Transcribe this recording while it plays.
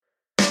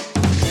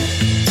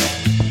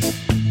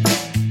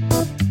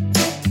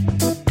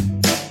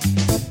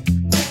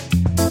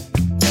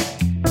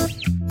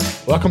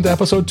Welcome to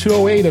episode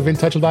 208 of In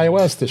Touch with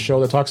iOS, the show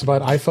that talks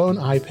about iPhone,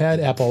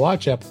 iPad, Apple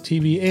Watch, Apple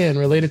TV, and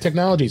related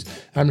technologies.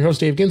 I'm your host,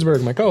 Dave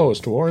Ginsburg. My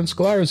co-host, Warren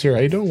Sklar, is here. How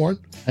you doing, Warren?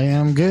 I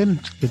am good.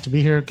 Good to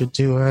be here. Good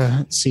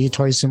to see you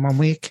twice in 1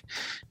 week.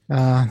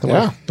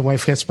 The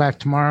wife gets back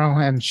tomorrow,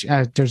 and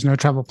there's no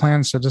travel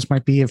plans, so this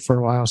might be it for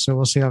a while. So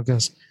we'll see how it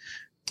goes.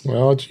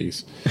 Well,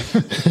 geez.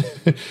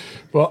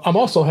 Well, I'm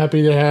also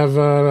happy to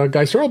have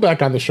Guy Searle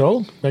back on the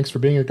show. Thanks for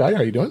being here, Guy.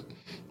 How you doing?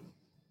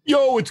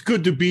 Yo, it's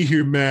good to be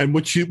here, man.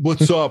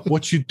 What's up?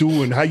 What you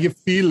doing? How you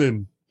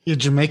feeling? You're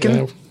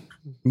Jamaican?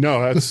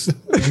 No, that's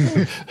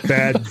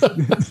bad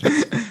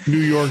New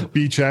York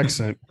beach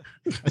accent.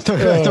 I thought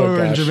we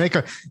were in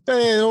Jamaica.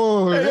 Hey,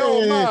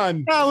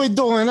 man. How we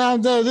doing?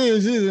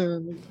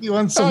 You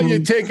want some? You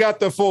take out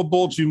the full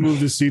bolt, you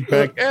move the seat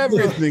back.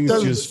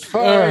 Everything's just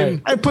fine.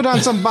 Right. I put on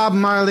some Bob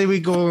Marley.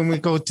 We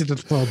go to the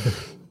club.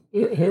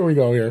 Here we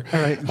go here.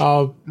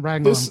 All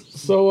right.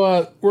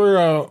 So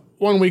we're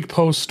 1 week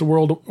post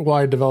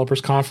Worldwide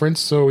Developers Conference,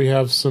 so we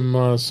have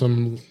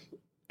some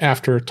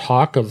after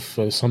talk of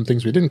some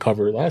things we didn't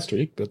cover last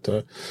week, but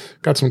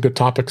got some good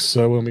topics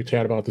when we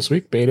chat about this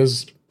week.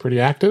 Beta's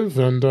pretty active,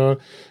 and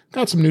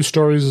got some news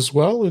stories as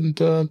well. And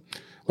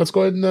let's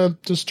go ahead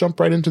and just jump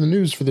right into the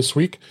news for this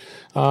week.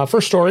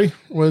 First story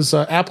was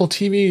Apple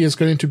TV is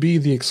going to be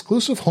the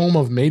exclusive home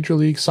of Major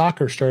League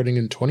Soccer starting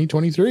in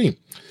 2023.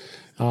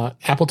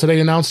 Apple today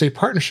announced a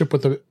partnership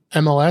with the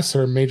MLS,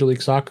 or Major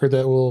League Soccer,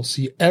 that will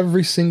see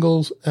every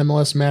single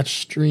MLS match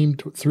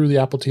streamed through the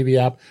Apple TV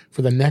app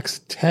for the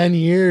next 10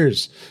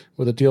 years,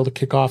 with a deal to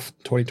kick off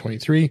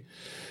 2023.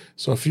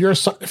 So if you're a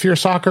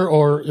soccer,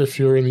 or if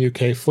you're in the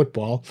UK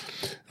football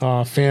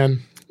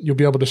fan, you'll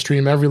be able to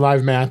stream every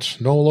live match.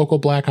 No local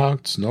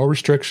blackouts, no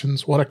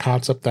restrictions. What a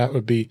concept that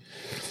would be.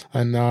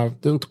 And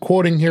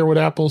quoting here what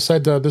Apple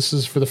said, this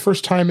is for the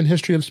first time in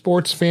history of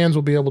sports, fans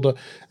will be able to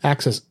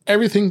access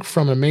everything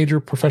from a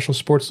major professional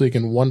sports league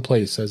in one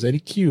place, says Eddie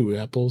Q,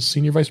 Apple's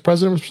Senior Vice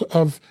President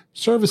of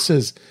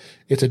Services.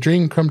 It's a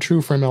dream come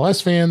true for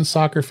MLS fans,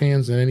 soccer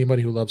fans, and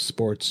anybody who loves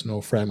sports.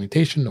 No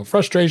fragmentation, no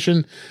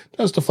frustration,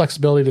 just the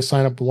flexibility to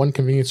sign up to one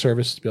convenient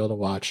service to be able to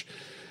watch.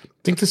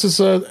 I think this is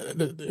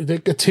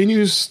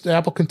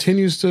Apple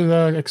continues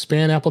to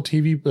expand Apple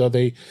TV.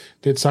 They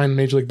did sign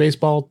Major League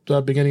Baseball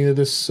beginning of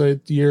this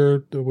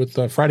year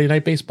with Friday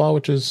Night Baseball,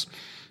 which it's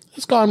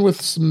gone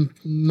with some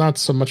not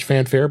so much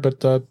fanfare,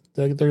 but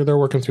they're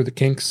working through the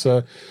kinks.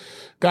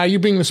 Guy, you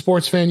being the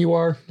sports fan you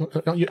are,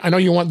 I know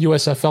you want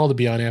USFL to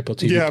be on Apple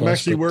TV. Yeah, I'm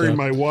actually wearing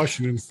my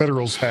Washington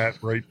Federals hat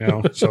right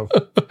now. So,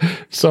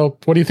 so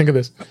what do you think of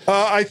this?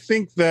 I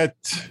think that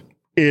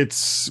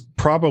it's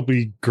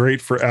probably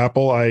great for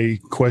Apple. I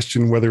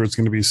question whether it's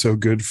going to be so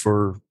good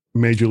for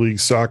Major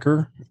League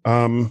Soccer.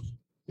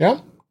 Yeah.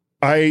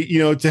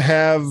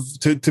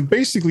 To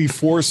basically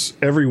force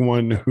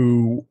everyone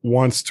who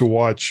wants to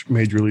watch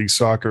Major League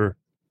Soccer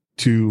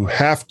to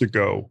have to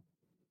go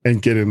and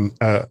get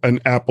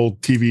an Apple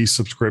TV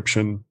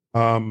subscription,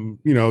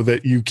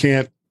 that you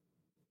can't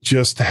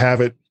just have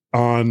it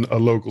on a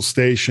local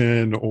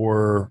station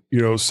or,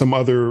 some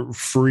other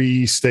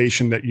free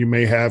station that you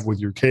may have with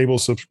your cable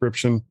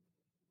subscription.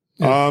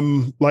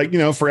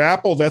 Yeah. For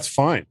Apple, that's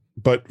fine.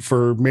 But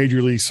for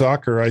Major League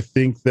Soccer, I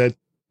think that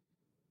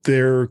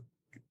they're,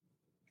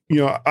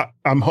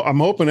 I'm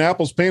hoping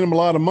Apple's paying them a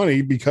lot of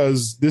money,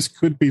 because this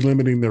could be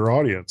limiting their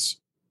audience.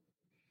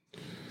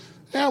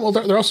 Yeah, well,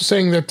 they're also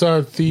saying that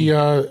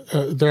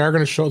they're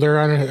going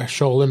to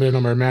show a limited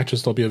number of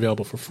matches. They'll be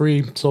available for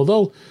free, so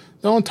they'll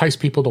entice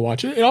people to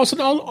watch it. It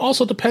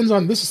also depends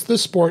on this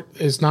sport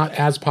is not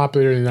as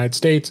popular in the United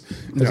States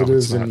as it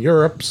is in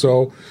Europe,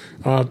 so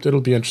it'll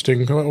be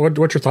interesting.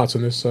 What's your thoughts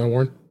on this,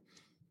 Warren?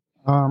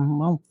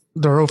 Well,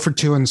 they're 0 for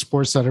 2 in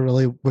sports that I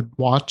really would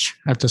watch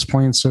at this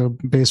point. So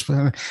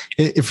baseball,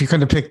 if you're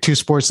going to pick two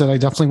sports that I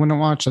definitely wouldn't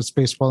watch, that's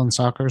baseball and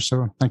soccer.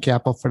 So thank you,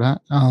 Apple, for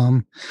that.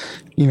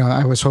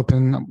 I was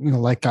hoping,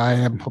 like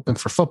I'm hoping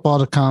for football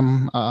to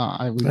come.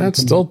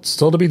 That's still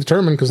to be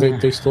determined, because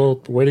they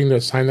still waiting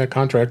to sign that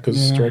contract,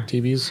 because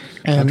DirecTV's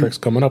contract's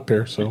coming up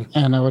here. So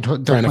and I would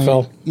definitely,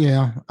 NFL.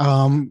 Yeah.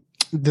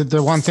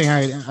 The one thing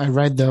I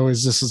read though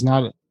is this is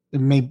not.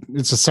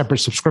 It's a separate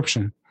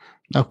subscription.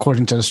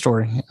 According to the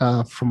story,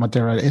 from what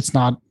they read, it's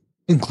not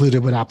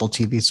included with Apple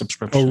TV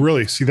subscription. Oh,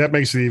 really? See, that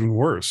makes it even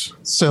worse.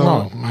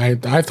 So I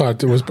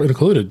thought it was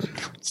included.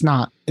 It's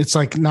not. It's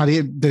like not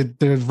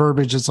the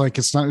verbiage is like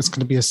it's not. It's going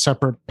to be a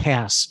separate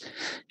pass,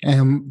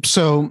 and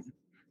so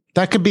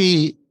that could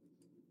be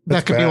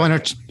one or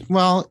two,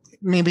 well,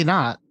 maybe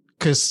not,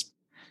 because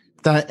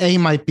that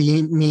might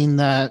mean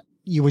that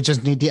you would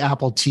just need the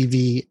Apple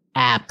TV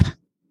app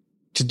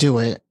to do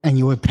it, and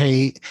you would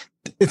pay.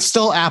 It's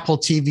still Apple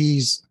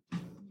TV's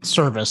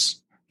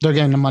service. They're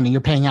getting the money. You're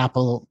paying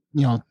Apple,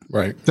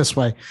 right this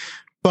way,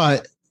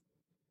 but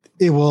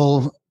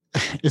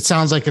it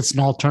sounds like it's an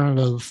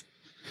alternative.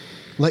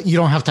 You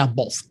don't have to have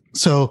both.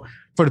 So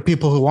for the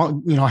people who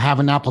want,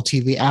 have an Apple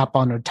TV app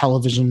on their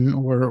television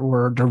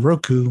or their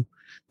Roku,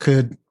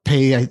 could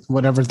pay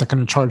whatever they're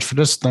going to charge for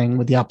this thing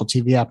with the Apple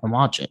TV app and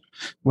watch it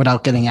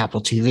without getting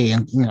Apple TV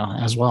and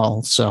as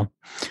well. So,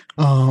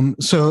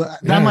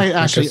 that might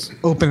actually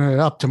open it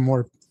up to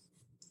more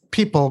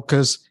people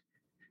because,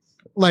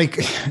 like,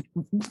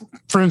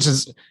 for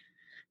instance,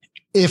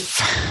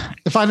 if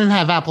I didn't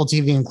have Apple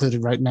TV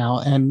included right now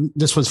and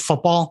this was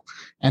football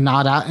and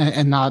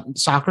not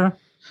soccer,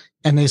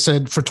 and they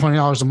said for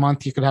 $20 a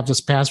month you could have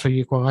this pass where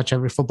you can watch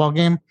every football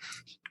game,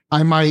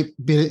 I might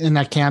be in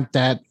that camp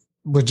that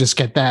would just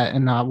get that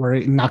and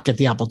not get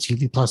the Apple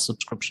TV Plus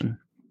subscription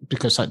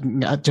because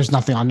there's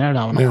nothing on there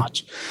that I want to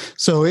watch.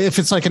 So if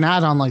it's like an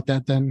add-on like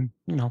that, then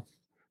it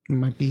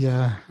might be.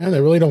 Yeah, they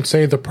really don't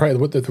say the price.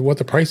 What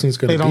the pricing is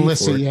going to be. They don't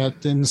list it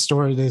yet in the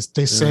story.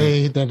 They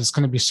say that it's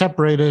going to be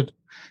separated,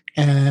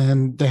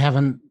 and they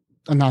haven't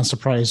announced the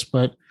price.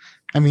 But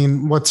I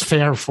mean, what's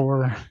fair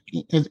for?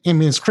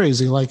 It's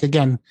crazy. Like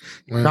again,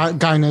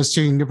 guy knows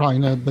too. You probably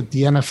know, but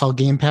the NFL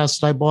Game Pass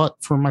that I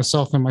bought for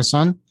myself and my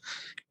son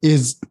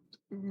is.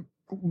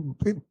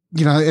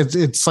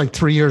 It's like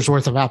 3 years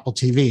worth of Apple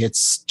TV. It's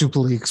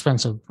stupidly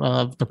expensive,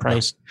 the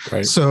price.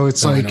 Right. So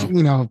it's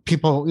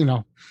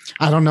people,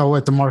 I don't know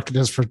what the market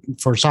is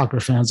for soccer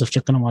fans if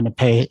they're going to want to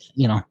pay,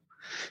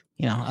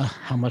 how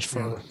much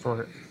for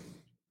it.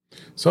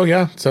 So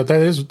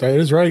that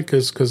is right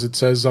because it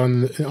says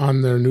on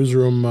their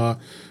newsroom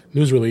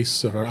news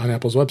release or on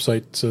Apple's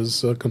website, it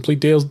says complete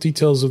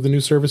details of the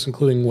new service,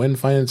 including when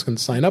fans can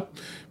sign up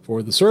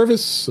for the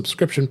service,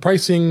 subscription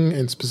pricing,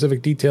 and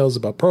specific details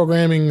about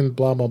programming and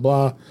blah blah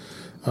blah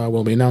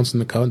will be announced in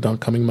the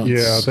coming months.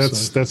 Yeah,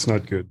 that's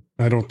not good.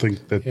 I don't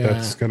think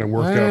that's going to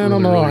work out. I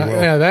don't know. Really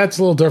well. Yeah, that's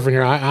a little different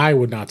here. I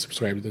would not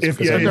subscribe to this. If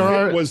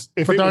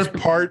it was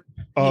part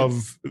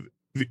of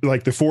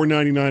like the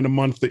 $4.99 a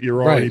month that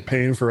you're already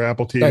paying for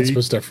Apple TV, that's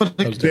what's different.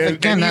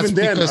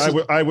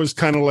 I was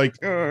kind of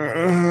like,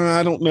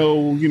 I don't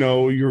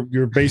know.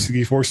 You're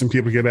basically forcing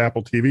people to get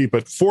Apple TV,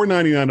 but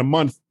 $4.99 a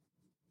month.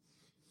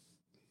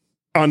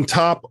 On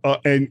top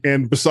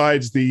and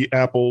besides the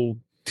Apple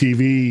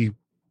TV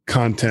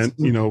content,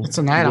 it's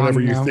an add-on.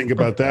 Whatever you think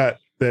about that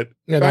I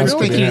know it's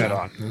an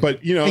add-on.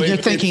 But you're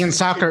thinking in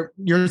soccer.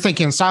 You're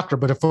thinking in soccer.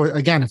 But if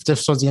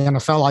this was the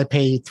NFL, I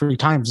pay 3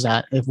 times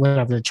that if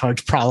whatever they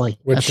charge probably.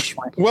 But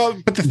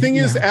the thing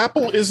is,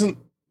 Apple isn't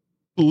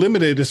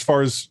limited as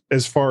far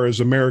as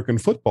American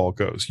football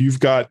goes. You've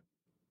got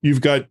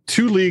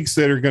 2 leagues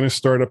that are going to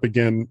start up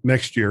again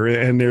next year,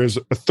 and there's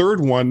a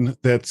third one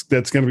that's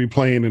going to be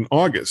playing in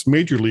August,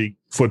 Major League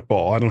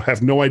Football. I don't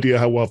have no idea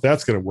how well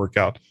that's going to work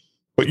out.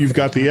 But you've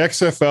got the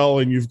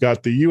XFL and you've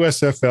got the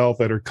USFL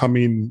that are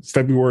coming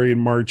February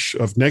and March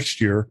of next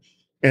year.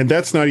 And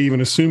that's not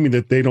even assuming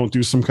that they don't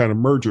do some kind of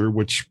merger,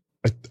 which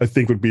I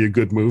think would be a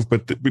good move.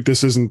 But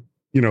this isn't,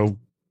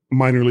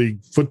 minor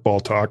league football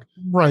talk.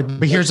 Right.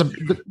 But here's a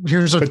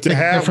but to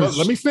have,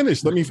 let me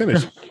finish. To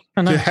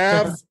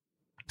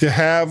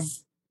have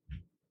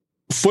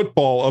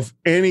football of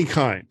any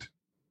kind.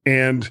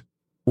 And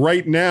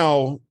right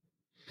now,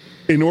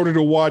 in order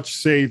to watch,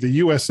 say,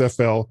 the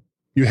USFL,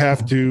 you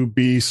have to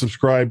be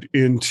subscribed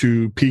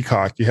into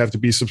Peacock. You have to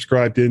be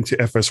subscribed into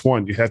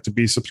FS1. You have to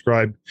be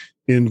subscribed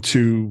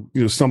into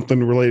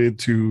something related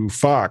to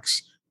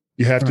Fox.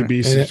 You have to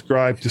be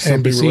subscribed to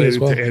something NBC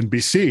related to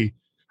NBC.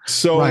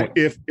 So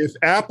if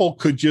Apple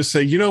could just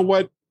say, you know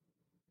what,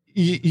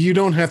 you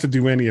don't have to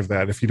do any of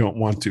that if you don't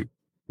want to.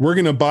 We're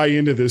going to buy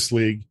into this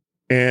league,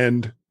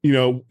 and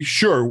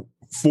sure,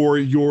 for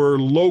your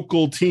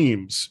local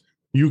teams,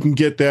 you can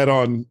get that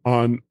on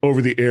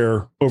over the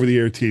air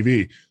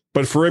TV.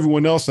 But for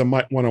everyone else that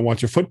might want to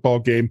watch a football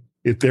game,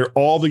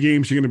 all the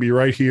games are going to be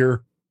right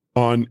here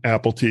on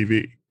Apple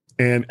TV.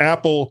 And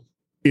Apple,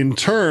 in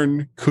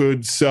turn,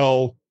 could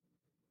sell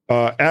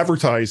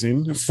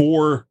advertising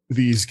for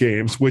these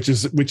games, which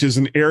is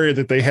an area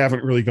that they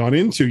haven't really gone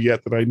into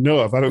yet that I know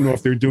of. I don't know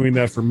if they're doing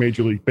that for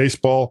Major League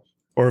Baseball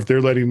or if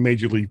they're letting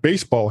Major League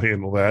Baseball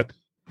handle that.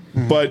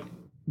 Mm-hmm. But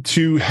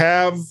to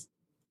have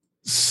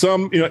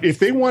some, if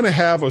they want to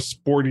have a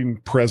sporting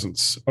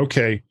presence,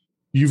 okay,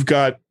 you've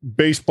got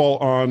baseball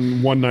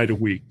on one night a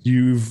week.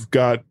 You've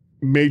got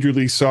Major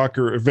League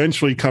Soccer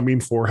eventually coming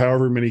for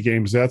however many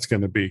games that's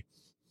going to be.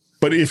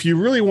 But if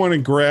you really want to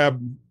grab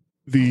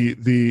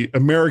the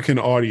American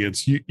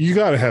audience, you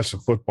got to have some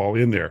football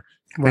in there.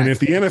 Right. And if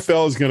the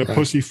NFL is going to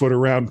pussyfoot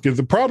around, because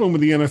the problem with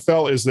the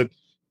NFL is that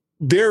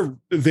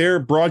their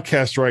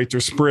broadcast rights are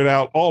spread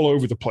out all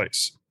over the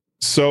place.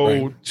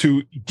 So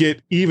to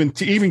even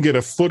get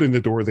a foot in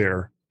the door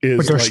there is,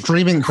 but they're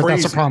streaming. Crazy. But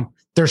that's the problem.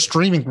 Their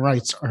streaming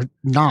rights are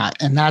not,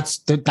 and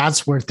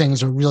that's where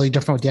things are really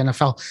different with the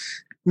NFL.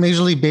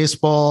 Major League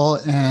Baseball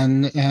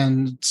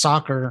and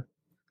soccer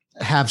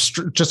have,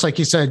 just like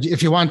you said,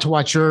 if you want to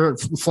watch your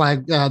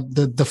flag,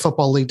 the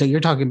football league that you're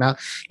talking about,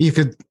 you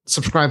could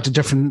subscribe to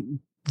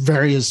different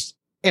various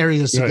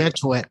areas to get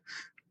to it.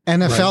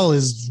 NFL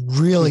is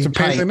really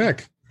tight, the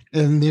neck.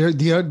 And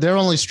their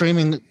only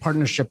streaming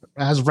partnership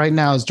as right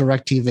now is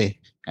DirecTV,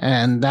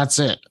 and that's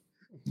it.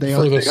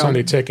 For the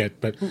Sunday ticket,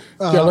 but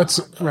let's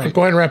go ahead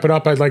and wrap it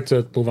up. I'd like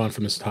to move on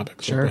from this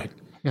topic. So sure.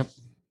 Yep.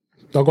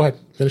 Oh, go ahead.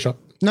 Finish up.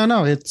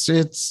 No, it's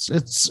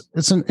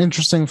an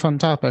interesting, fun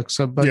topic.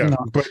 So, but yeah, you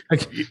know, but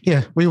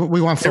we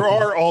want there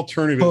football. are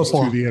alternatives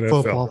to the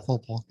NFL.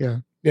 Football,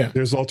 yeah.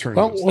 There's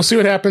alternatives. Well, we'll see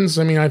what happens.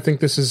 I mean, I think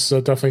this is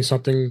definitely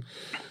something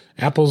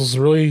Apple's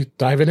really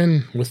diving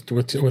in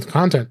with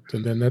content,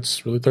 and then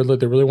that's really they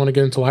really want to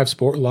get into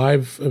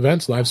live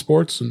events, live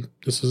sports, and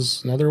this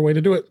is another way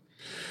to do it.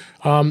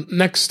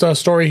 Next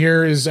story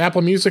here is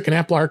Apple Music and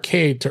Apple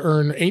Arcade to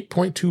earn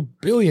 $8.2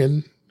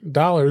 billion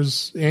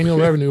annual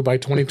revenue by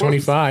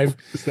 2025.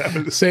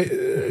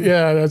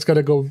 That's got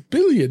to go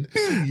billion.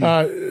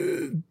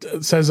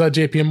 Says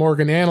JP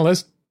Morgan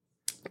analyst.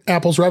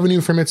 Apple's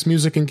revenue from its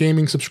music and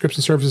gaming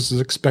subscription services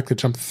is expected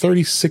to jump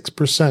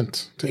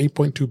 36% to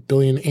 $8.2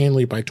 billion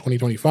annually by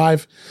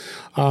 2025.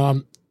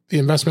 The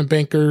investment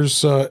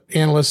bankers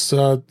analysts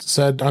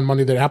said on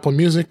Monday that Apple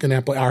Music and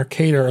Apple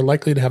Arcade are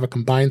likely to have a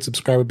combined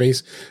subscriber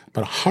base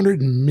about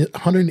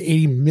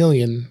 180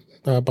 million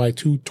by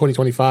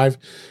 2025,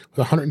 with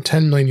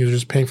 110 million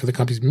users paying for the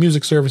company's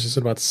music services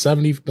and about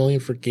 70 million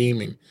for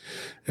gaming.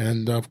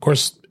 And of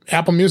course,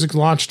 Apple Music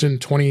launched in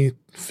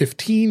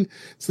 2015.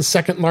 It's the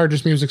second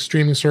largest music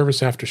streaming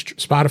service after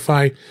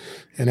Spotify,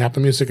 and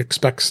Apple Music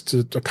expects to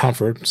account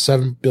for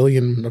 $7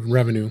 billion of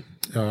revenue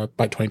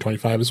by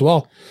 2025 as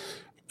well.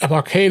 Apple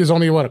Arcade is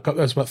only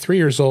that's about 3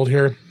 years old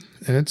here,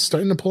 and it's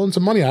starting to pull in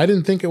some money. I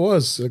didn't think it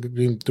was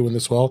doing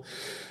this well.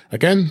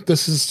 Again,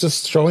 this is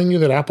just showing you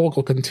that Apple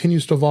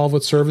continues to evolve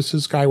with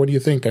services. Guy, what do you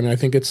think? I mean, I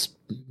think it's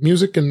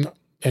music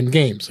and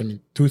games. I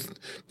mean,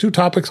 two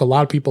topics a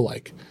lot of people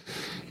like.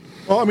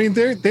 Well, I mean,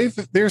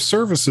 their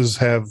services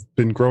have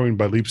been growing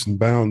by leaps and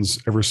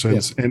bounds ever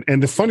since. Yeah.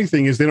 And the funny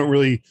thing is, they don't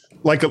really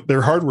like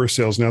their hardware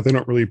sales now. They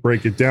don't really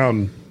break it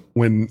down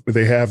when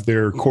they have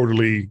their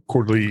quarterly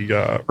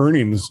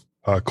earnings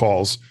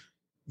calls.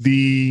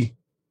 The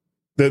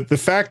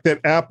fact that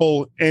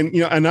Apple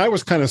and I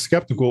was kind of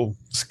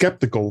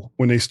skeptical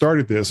when they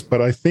started this,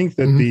 but I think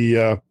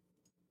that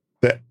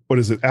what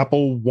is it,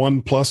 Apple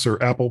One Plus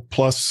or Apple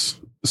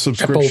Plus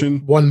subscription,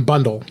 Apple One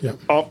Bundle,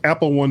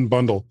 Apple One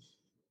Bundle.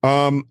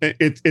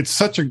 It's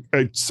such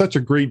a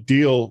great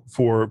deal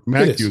for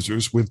Mac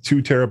users with up to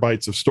 2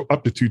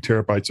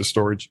 terabytes of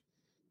storage,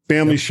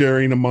 family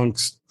sharing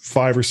amongst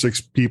 5 or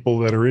 6 people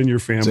that are in your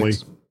family.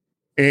 6.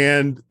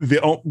 And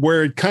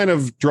where it kind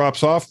of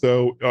drops off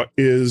though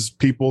is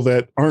people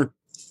that aren't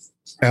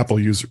Apple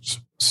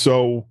users.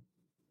 So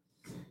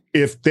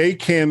if they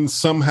can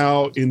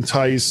somehow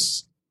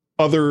entice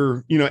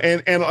other,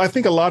 and I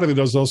think a lot of it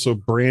is also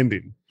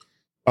branding.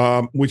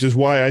 Which is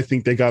why I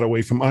think they got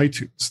away from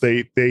iTunes.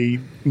 They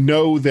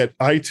know that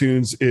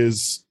iTunes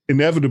is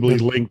inevitably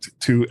linked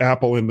to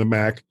Apple and the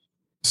Mac.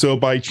 So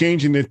by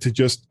changing it to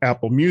just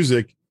Apple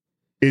Music,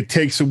 it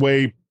takes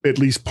away at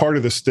least part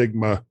of the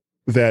stigma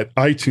that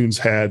iTunes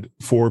had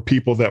for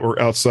people that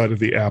were outside of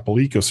the Apple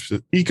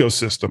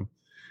ecosystem.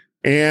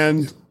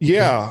 And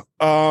the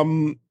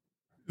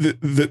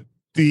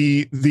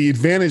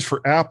advantage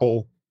for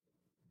Apple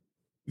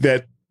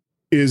that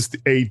is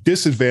a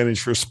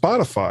disadvantage for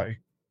Spotify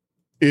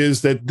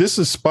is that this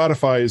is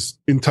Spotify's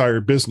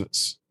entire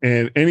business,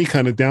 and any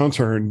kind of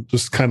downturn,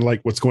 just kind of like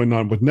what's going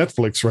on with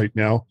Netflix right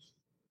now,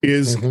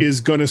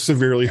 is going to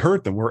severely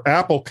hurt them. Where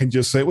Apple can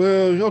just say,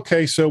 well,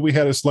 okay, so we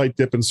had a slight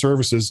dip in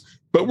services,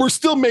 but we're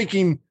still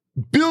making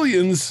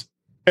billions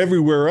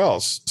everywhere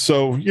else.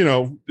 So,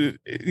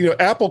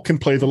 Apple can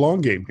play the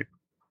long game here.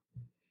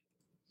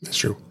 That's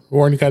true.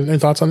 Warren, you got any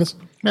thoughts on this?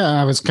 Yeah,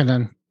 I was going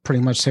to pretty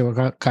much say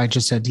what Guy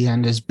just said at the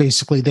end is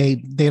basically they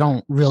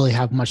don't really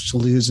have much to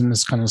lose in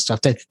this kind of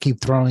stuff. They could keep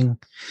throwing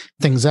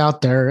things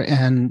out there,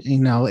 and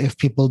if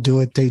people do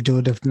it, they do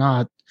it. If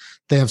not,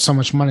 they have so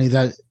much money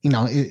that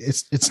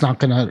it's not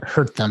going to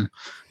hurt them.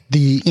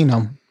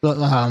 The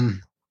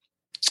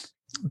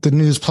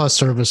News Plus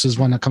service is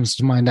one that comes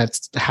to mind that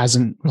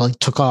hasn't really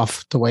took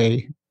off the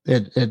way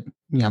it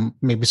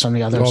maybe some of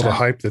the others. All the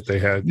hype that they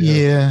had.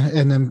 Yeah.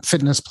 And then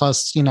Fitness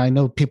Plus, I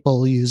know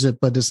people use it,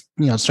 but it's,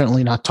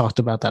 certainly not talked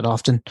about that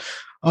often.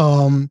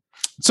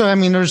 So, I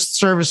mean, there's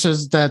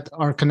services that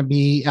are going to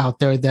be out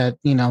there that,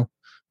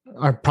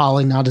 are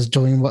probably not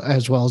doing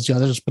as well as the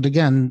others. But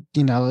again,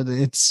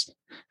 it's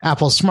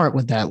Apple's smart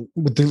with that,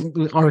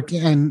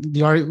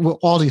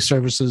 all these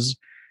services,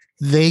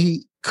 they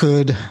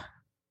could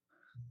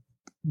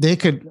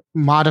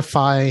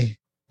modify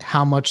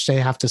how much they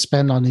have to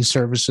spend on these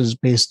services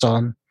based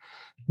on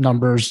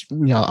numbers,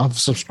 of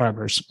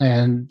subscribers.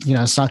 And,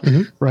 it's not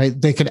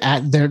right. They could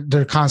add,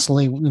 they're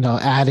constantly,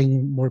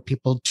 adding more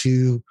people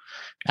to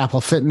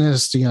Apple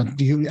Fitness. In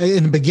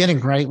the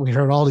beginning, right, we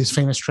heard all these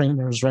famous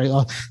trainers, right?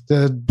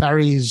 The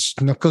Barry's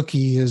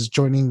Cookie is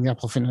joining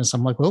Apple Fitness.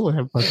 I'm like, well,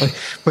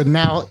 but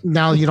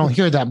now you don't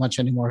hear that much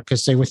anymore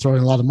because they were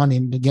throwing a lot of money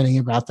in the beginning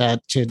about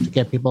that to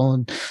get people,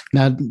 and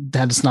now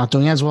that it's not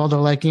doing as well, they're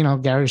like,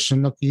 Gary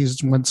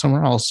Shinooki's went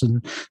somewhere else,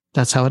 and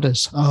that's how it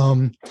is.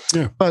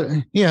 But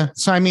yeah,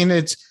 so I mean,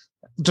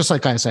 just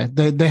like I said,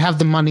 they have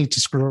the money to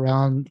screw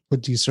around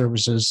with these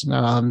services.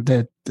 And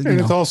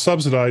it's all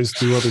subsidized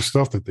through other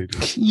stuff that they do.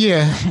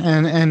 Yeah,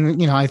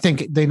 and I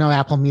think they know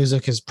Apple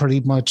Music is pretty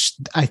much.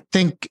 I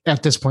think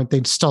at this point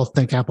they still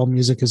think Apple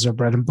Music is their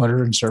bread and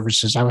butter and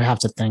services. I would have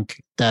to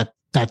think that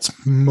that's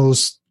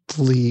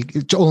mostly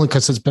only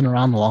because it's been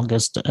around the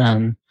longest,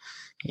 and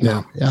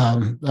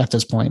at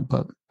this point.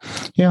 But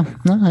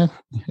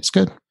it's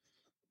good.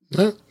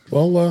 Yeah,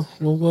 well,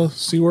 we'll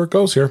see where it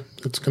goes here.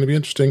 It's going to be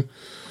interesting.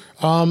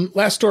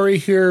 Last story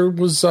here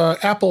was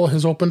Apple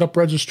has opened up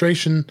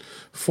registration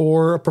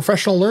for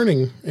professional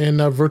learning and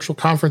virtual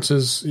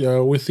conferences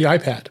with the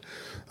iPad.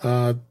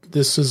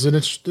 This is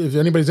if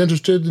anybody's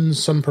interested in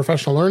some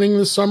professional learning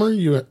this summer,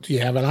 you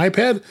have an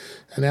iPad,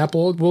 and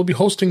Apple will be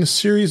hosting a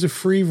series of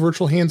free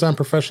virtual hands-on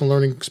professional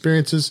learning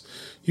experiences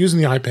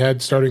using the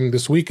iPad starting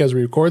this week as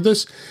we record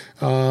this.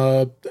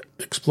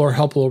 Explore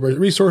helpful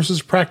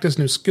resources, practice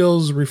new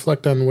skills,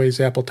 reflect on ways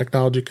Apple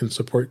technology can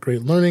support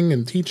great learning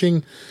and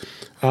teaching.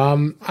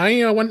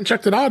 I went and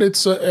checked it out.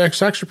 It's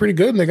actually pretty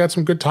good, and they got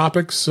some good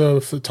topics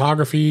of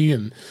photography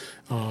and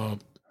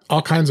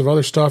all kinds of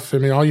other stuff. I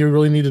mean, all you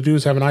really need to do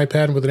is have an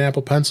iPad with an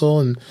Apple Pencil,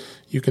 and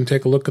you can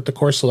take a look at the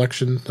course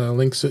selection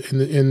links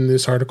in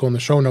this article in the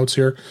show notes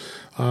here.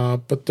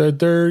 But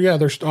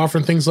they're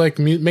offering things like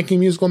making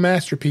musical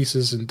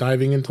masterpieces and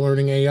diving into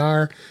learning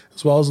AR,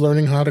 as well as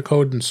learning how to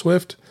code in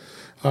Swift.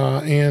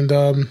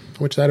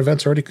 Which that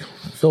event's already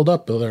filled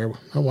up there.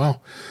 Oh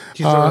wow!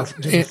 These are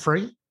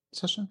free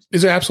sessions?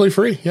 Is it absolutely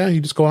free? Yeah, you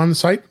just go on the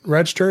site,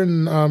 register,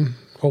 and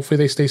hopefully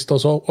they stay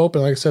still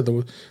open. Like I said,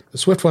 the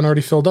Swift one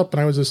already filled up,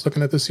 and I was just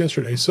looking at this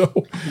yesterday. So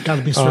got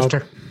to be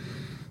Swifter.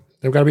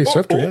 They've got to be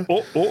Swifter.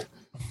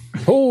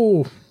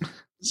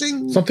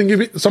 Zing. Something you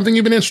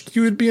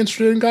would be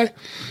interested in, Guy?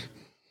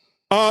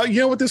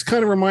 You know what this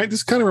kind of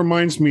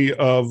reminds me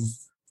of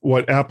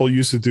what Apple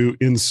used to do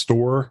in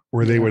store,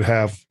 where they would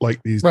have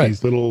like these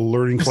little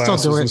learning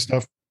classes and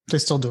stuff. They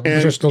still do it.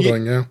 They're still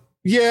doing, yeah.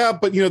 Yeah,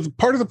 but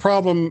part of the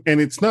problem,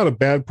 and it's not a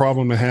bad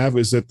problem to have,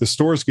 is that the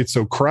stores get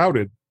so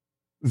crowded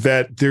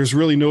that there's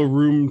really no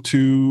room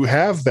to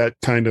have that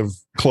kind of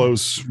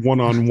close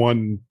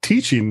one-on-one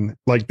teaching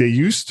like they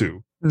used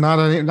to.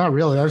 Not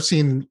really. I've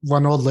seen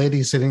one old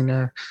lady sitting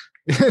there,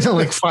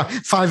 like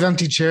five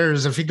empty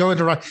chairs. If you go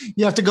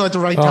you have to go at the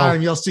right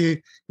time. You'll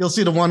see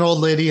the one old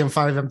lady and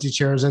five empty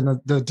chairs, and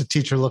the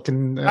teacher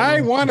looking. I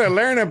want to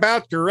learn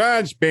about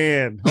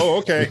GarageBand. Oh,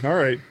 okay. All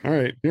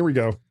right. Here we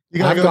go.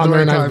 I've gone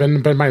there and I've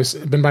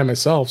been by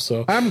myself.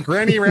 So I'm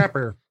Granny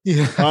Rapper.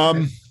 Yeah.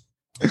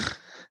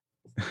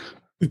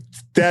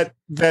 That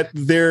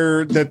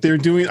they're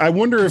doing. I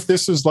wonder if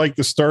this is like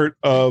the start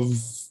of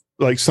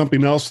like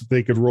something else that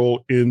they could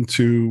roll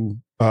into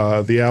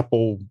the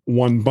Apple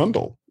One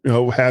bundle.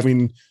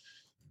 Having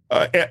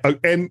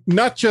and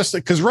not just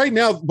because right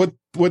now,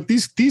 what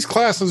these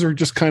classes are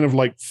just kind of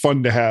like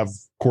fun to have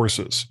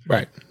courses.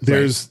 Right.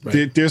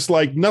 There's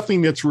like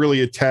nothing that's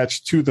really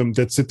attached to them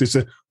that's at this.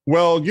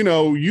 Well,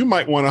 you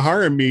might want to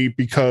hire me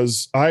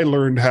because I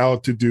learned how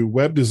to do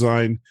web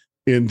design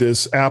in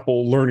this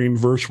Apple Learning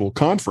virtual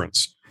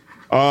conference.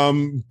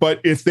 But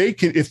if they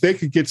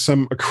could get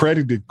some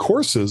accredited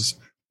courses,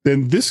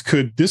 then this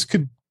could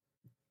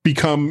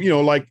become,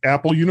 like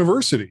Apple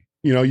University.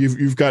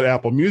 You've got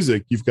Apple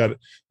Music, you've got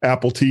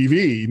Apple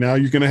TV. Now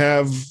you're going to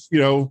have,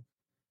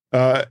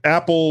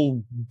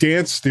 Apple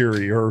Dance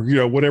Theory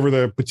or, whatever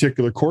the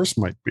particular course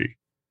might be.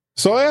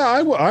 So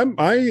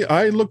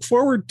I look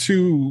forward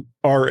to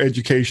our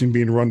education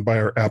being run by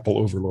our Apple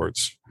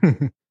overlords.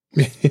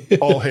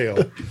 All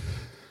hail.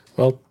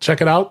 Well,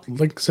 check it out.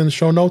 Links in the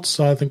show notes.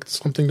 I think it's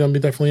something that'll be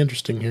definitely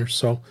interesting here.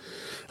 So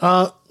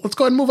let's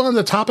go ahead and move on to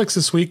the topics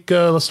this week.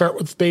 Let's start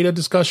with beta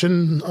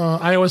discussion.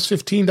 iOS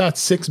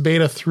 15.6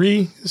 beta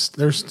 3.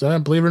 There's,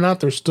 believe it or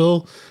not, they're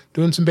still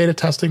doing some beta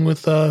testing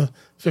with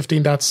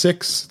 15.6.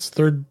 Its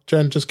third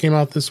gen just came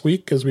out this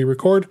week as we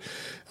record.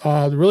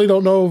 Really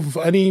don't know of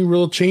any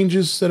real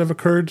changes that have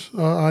occurred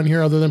on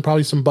here other than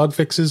probably some bug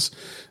fixes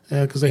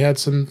because they had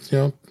some,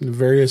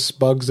 various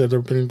bugs that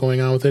have been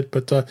going on with it.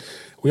 But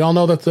we all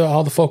know that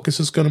all the focus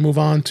is going to move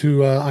on to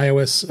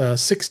iOS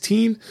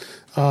 16.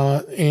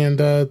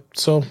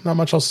 So not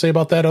much else to say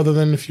about that other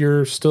than if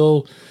you're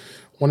still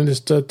wanting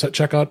to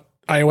check out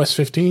iOS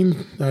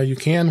 15, you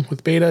can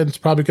with beta. It's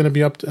probably going to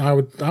be up to,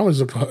 I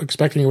was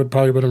expecting it would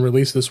probably been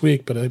released this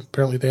week, but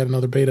apparently they had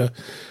another beta.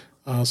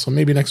 So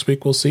maybe next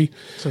week we'll see.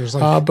 So there's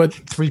but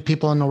 3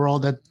 people in the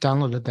world that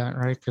downloaded that,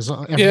 right? Because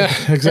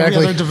exactly.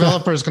 Every other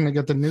developer is going to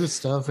get the new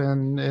stuff,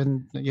 and I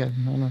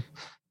don't know.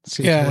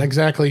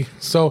 Exactly.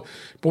 So,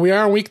 but we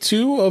are on week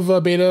 2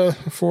 of beta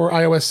for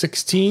iOS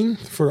 16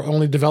 for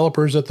only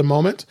developers at the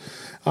moment.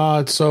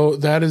 So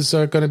that is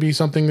going to be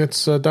something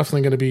that's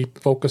definitely going to be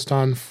focused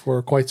on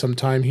for quite some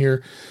time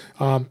here.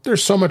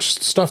 There's so much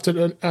stuff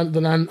that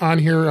on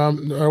here.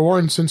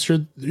 Warren, since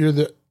you're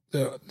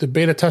the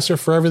beta tester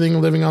for everything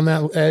living on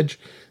that edge,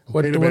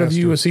 what have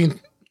you seen?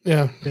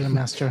 Yeah, beta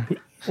master.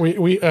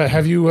 We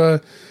have you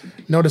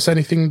noticed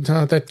anything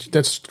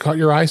that's caught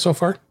your eye so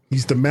far?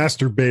 He's the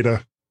master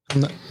beta.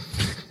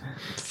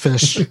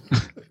 fish.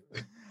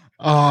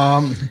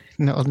 No,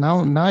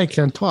 now I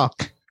can't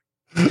talk.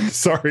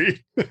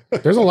 Sorry.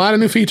 There's a lot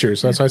of new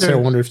features. That's why I said I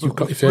wonder if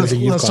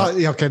anything you've caught.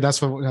 Okay,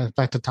 that's what.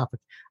 Back to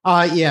topic.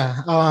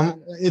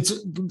 It's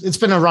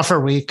been a rougher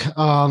week.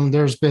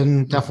 There's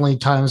been definitely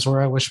times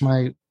where I wish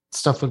my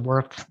stuff would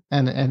work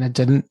and it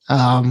didn't.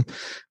 I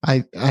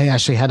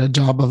actually had a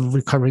job of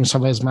recovering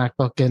somebody's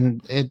MacBook,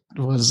 and it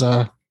was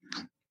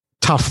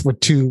tough with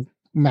two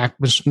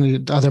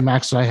the other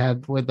Macs that I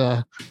had with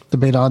the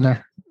beta on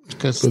there.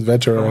 Because with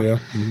Ventura, yeah.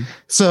 Mm-hmm.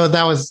 So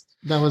that was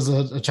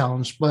a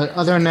challenge. But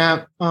other than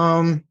that,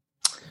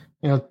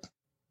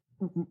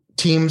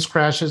 Teams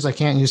crashes. I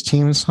can't use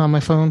Teams on my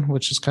phone,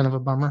 which is kind of a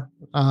bummer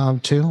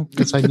too,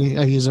 because I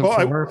use it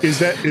for work. Is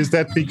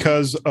that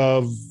because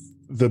of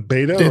the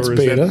beta, it's or is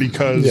beta. that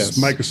because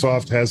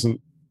Microsoft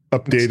hasn't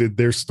updated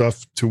their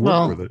stuff to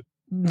work with it?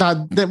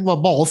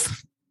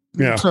 Both.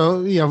 Yeah.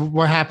 So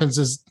what happens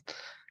is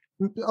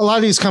a lot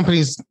of these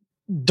companies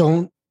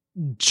don't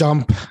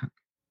jump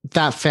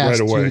that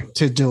fast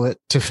to do it,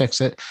 to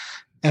fix it,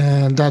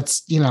 and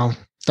that's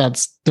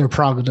their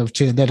prerogative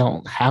too. They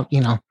don't have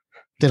to.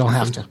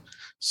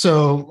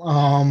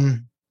 So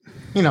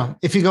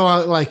if you go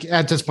out, like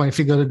at this point, if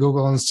you go to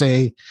Google and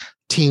say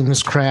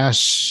Teams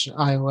crash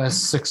iOS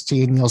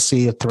 16, you'll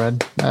see a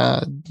thread.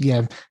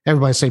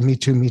 Everybody say me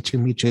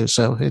too.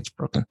 So it's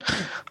broken.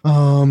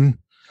 Other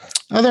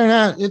than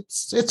that,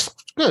 it's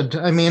good.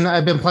 I mean,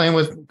 I've been playing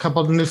with a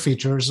couple of new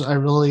features. I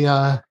really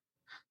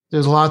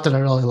there's a lot that I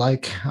really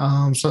like.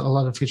 So a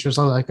lot of features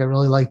I like. I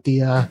really like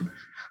the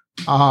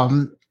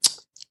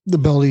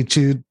ability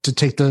to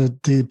take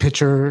the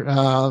picture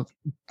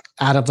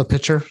out of the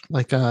picture,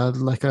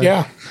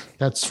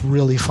 that's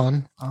really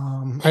fun.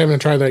 I haven't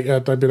tried that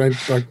yet. I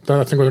think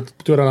we're going to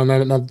do it on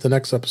the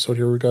next episode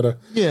here. We got to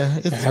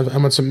I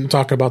want some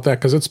talk about that,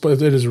 because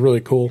it is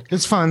really cool.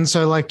 It's fun.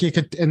 So it's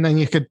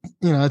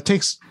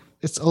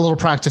a little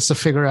practice to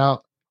figure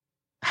out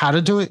how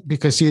to do it,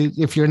 because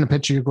if you're in the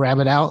picture, you grab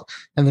it out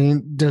and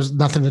then there's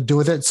nothing to do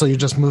with it. So you're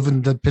just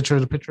moving the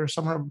picture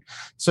somewhere.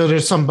 So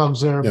there's some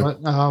bugs there, but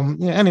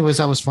anyways,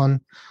 that was fun.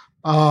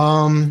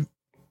 I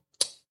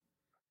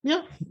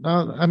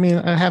mean,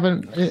 I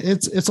haven't,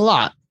 it's a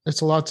lot.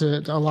 It's a lot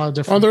of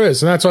different. Oh, there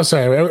is. And that's what I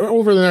say.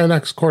 Over the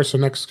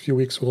next few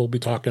weeks, we'll be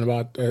talking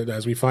about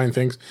as we find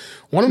things.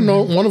 One of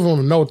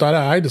them note that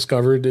I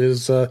discovered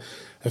is,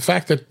 the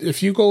fact that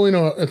if you go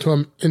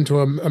into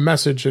a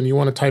message and you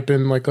want to type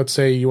in, like, let's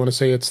say you want to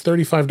say it's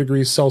 35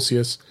 degrees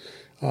Celsius,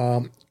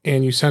 and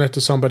you send it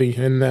to somebody,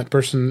 and that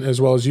person, as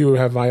well as you,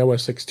 have iOS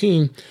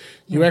 16,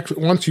 you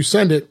actually, once you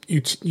send it,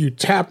 you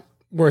tap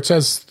where it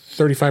says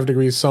 35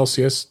 degrees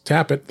Celsius,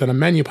 tap it, then a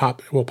menu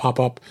will pop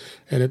up,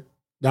 and it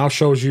now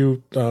shows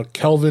you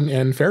Kelvin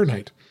and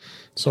Fahrenheit.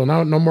 So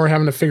now no more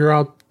having to figure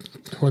out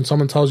when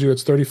someone tells you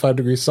it's 35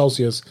 degrees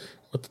Celsius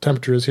what the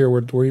temperature is here,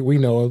 where we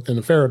know in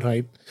the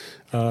Fahrenheit.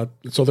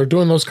 So they're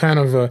doing those kind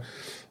of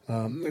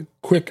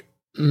quick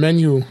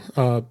menu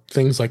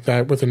things like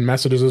that within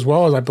messages, as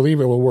well as I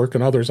believe it will work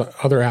in other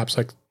apps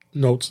like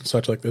Notes and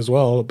such like that as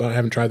well, but I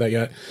haven't tried that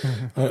yet.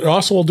 It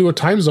also will do a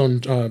time zone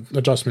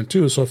adjustment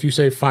too. So if you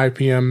say 5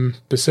 p.m.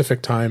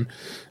 Pacific time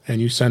and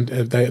you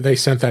they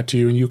sent that to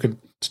you, and you could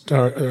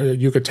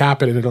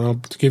tap it and it'll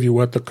give you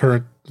what the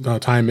current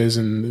time is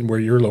and where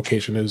your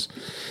location is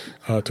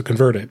to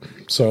convert it.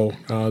 So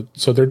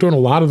they're doing a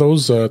lot of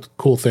those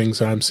cool things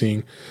that I'm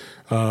seeing.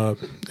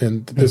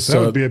 And this that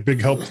would be a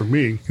big help for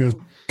me, because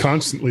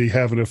constantly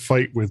having a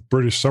fight with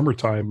British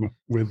summertime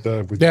with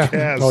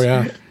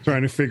Kaz,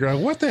 trying to figure out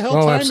what the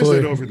hell time is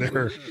it over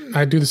there.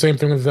 I do the same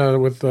thing with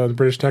the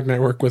British Tech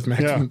Network with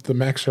the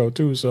Mac show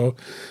too. So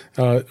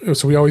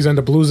we always end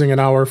up losing an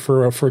hour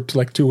for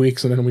like 2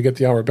 weeks, and then we get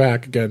the hour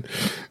back again.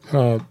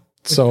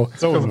 So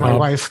my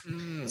wife.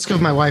 It's good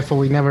with my wife, but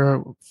we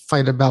never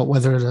fight about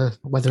whether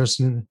it's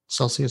in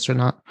Celsius or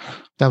not.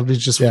 That would be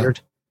just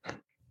weird.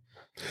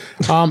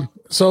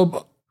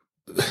 So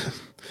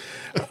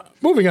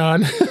moving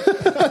on,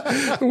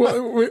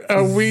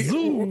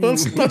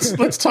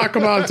 let's talk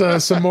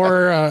about some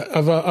more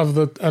of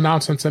the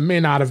announcements that may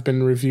not have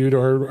been reviewed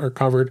or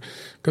covered,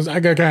 because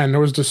again, there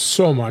was just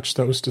so much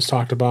that was just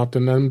talked about,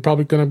 and then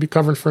probably going to be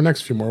covered for the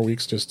next few more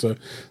weeks. Just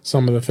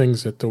some of the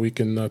things that we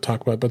can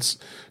talk about. But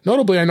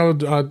notably, I know,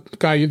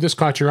 Guy, this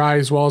caught your eye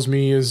as well as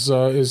me, is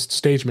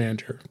Stage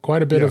Manager.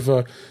 Quite a bit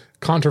of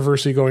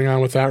controversy going on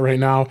with that right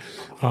now,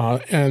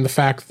 and the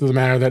fact of the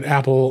matter that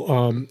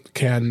Apple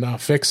can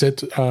fix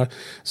it.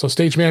 So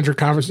Stage Manager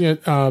conversation.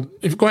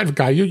 If go ahead,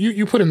 Guy,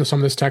 you put into some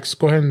of this text.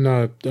 Go ahead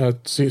and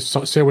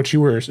say what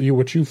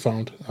you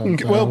found.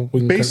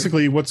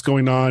 Basically, what's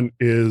going on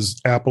is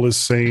Apple is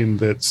saying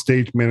that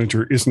Stage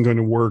Manager isn't going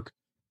to work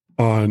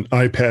on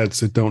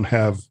iPads that don't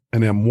have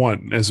an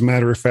M1. As a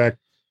matter of fact,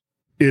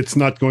 it's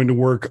not going to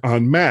work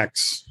on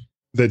Macs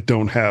that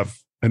don't have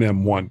an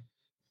M1.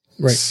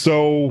 Right.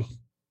 So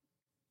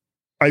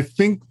I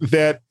think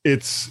that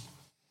it's,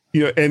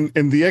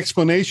 and the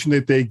explanation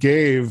that they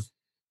gave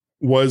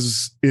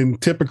was in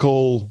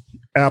typical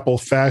Apple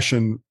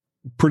fashion,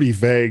 pretty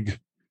vague.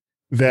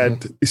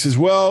 that he says,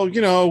 well,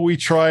 we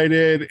tried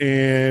it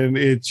and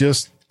it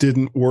just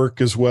didn't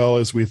work as well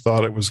as we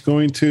thought it was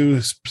going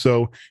to.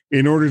 So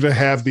in order to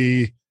have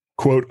the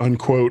quote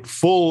unquote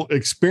full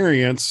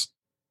experience,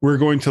 we're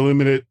going to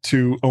limit it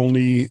to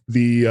only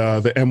the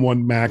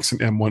M1 Max and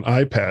M1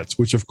 iPads,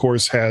 which of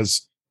course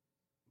has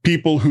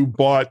people who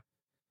bought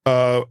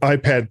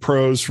iPad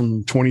Pros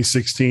from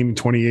 2016 and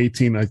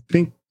 2018, I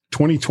think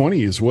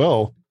 2020 as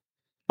well,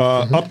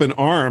 up in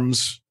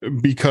arms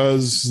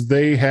because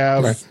they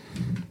have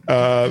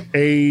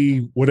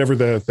whatever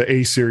the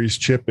A series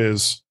chip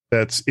is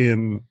that's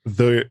in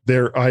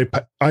their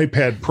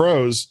iPad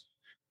Pros.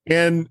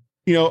 And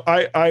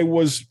I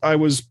was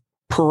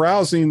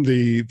perusing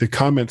the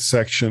comment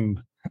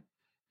section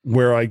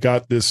where I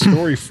got this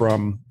story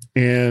from,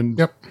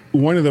 and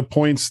one of the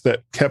points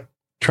that kept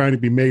trying to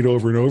be made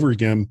over and over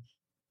again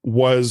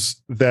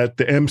was that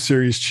the M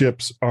series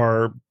chips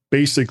are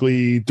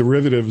basically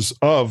derivatives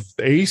of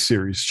the A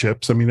series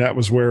chips. I mean, that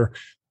was where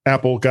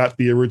Apple got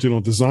the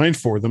original design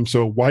for them.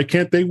 So why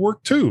can't they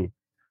work too?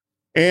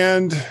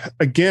 And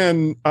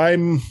again,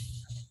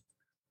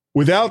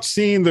 without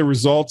seeing the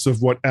results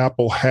of what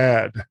Apple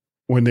had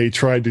when they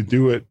tried to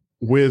do it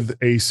with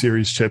A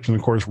series chips, and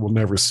of course we'll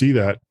never see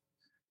that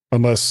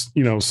unless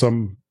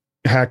some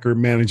hacker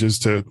manages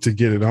to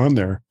get it on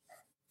there.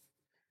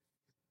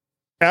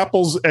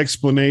 Apple's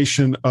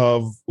explanation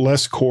of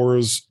less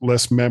cores,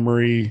 less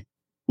memory,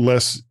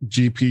 less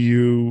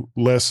GPU,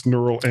 less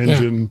neural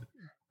engine.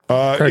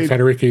 Craig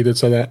Federighi did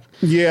say that.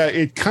 Yeah,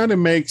 it kind of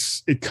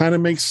makes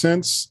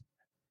sense.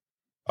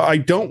 I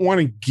don't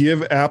want to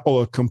give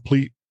Apple a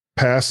complete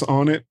pass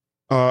on it.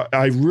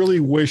 I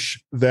really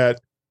wish that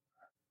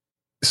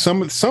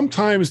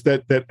sometimes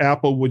that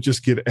Apple would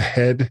just get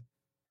ahead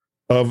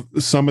of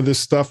some of this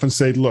stuff and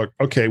say, look,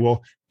 okay,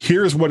 well,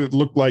 here's what it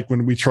looked like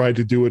when we tried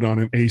to do it on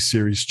an A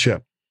series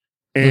chip.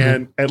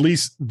 And at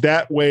least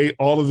that way,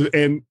 part of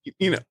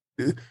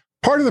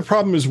the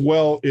problem as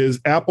well is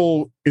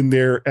Apple in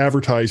their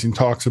advertising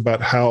talks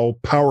about how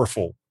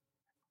powerful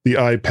the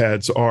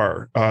iPads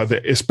are,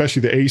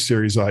 especially the A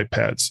series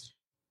iPads.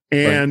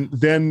 And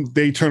then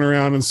they turn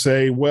around and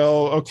say,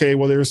 well, okay,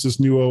 well, there's this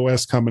new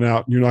OS coming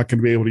out and you're not going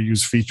to be able to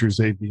use features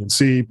A, B, and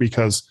C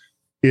because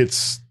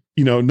it's,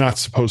 not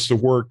supposed to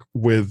work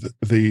with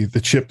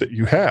the chip that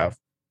you have.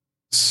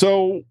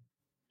 So,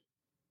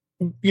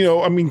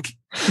 I mean,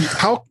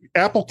 how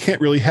Apple can't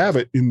really have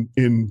it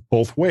in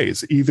both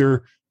ways.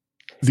 Either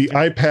the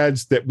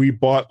iPads that we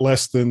bought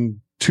less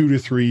than 2 to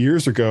 3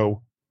 years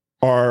ago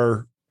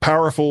are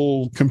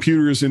powerful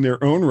computers in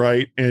their own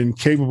right and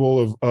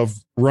capable of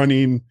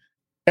running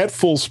at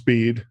full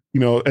speed,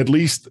 at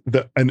least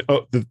the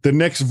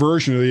next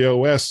version of the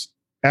OS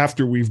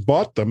after we've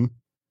bought them,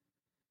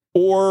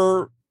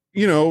 or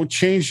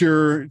change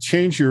your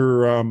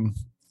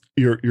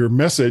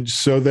message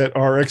so that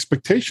our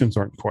expectations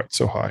aren't quite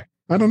so high.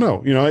 I don't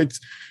know. It's,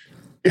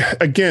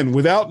 again,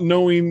 without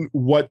knowing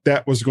what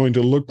that was going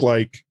to look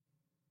like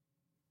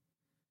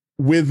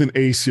with an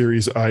A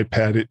series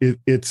iPad,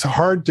 it's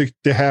hard to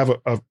have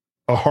a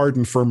hard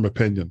and firm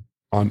opinion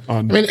on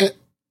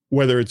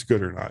whether it's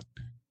good or not.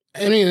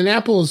 I mean, and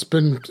Apple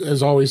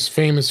is always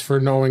famous for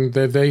knowing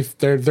that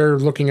they're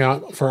looking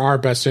out for our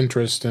best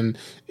interest, and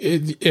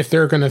if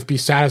they're going to be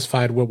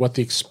satisfied with what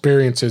the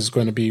experience is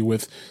going to be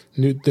with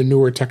the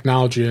newer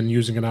technology and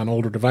using it on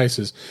older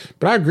devices.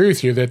 But I agree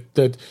with you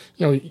that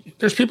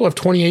there's people who have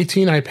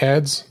 2018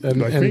 iPads,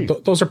 and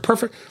those are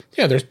perfect.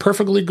 Yeah, there's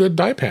perfectly good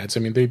iPads.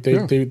 I mean, they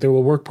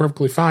will work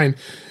perfectly fine.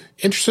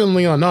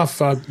 Interestingly enough,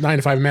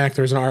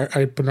 9to5Mac,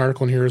 I put an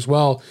article in here as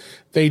well.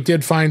 They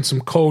did find some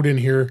code in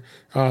here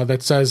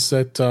that says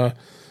that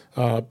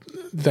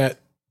that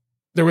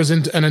there was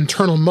an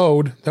internal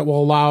mode that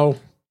will allow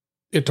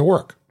it to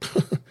work.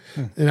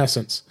 In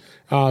essence,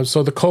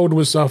 so the code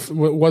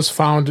was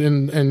found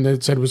and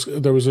it said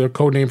there was a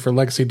code name for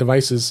legacy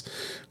devices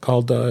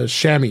called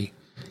Shami,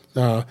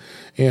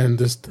 and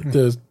that's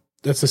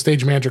the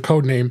Stage Manager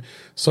code name.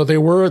 So they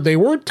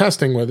were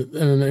testing with it,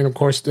 and of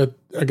course that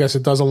I guess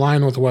it does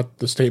align with what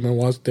the statement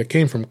was that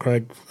came from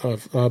Craig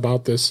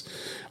about this.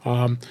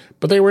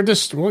 But they were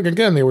just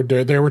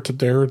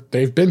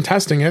they've been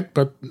testing it,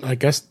 but I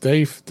guess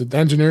the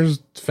engineers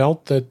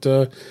felt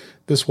that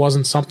this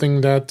wasn't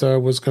something that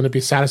was going to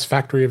be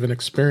satisfactory of an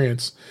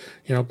experience.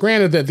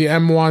 Granted that the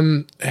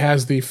M1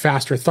 has the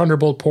faster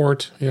Thunderbolt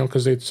port,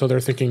 because they're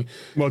thinking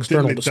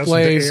external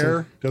displays.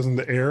 Doesn't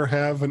the Air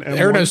have an M1? The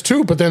Air does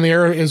too, but then the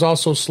Air is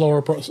also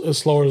slower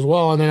as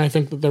well. And then I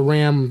think that the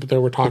RAM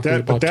that we're talking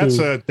about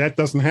too. That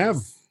doesn't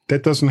have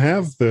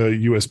the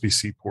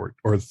USB-C port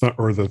or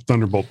the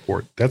Thunderbolt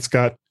port. That's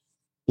got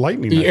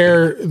Lightning. The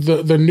Air,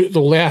 the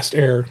last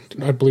Air,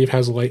 I believe,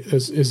 has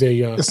is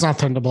a. It's not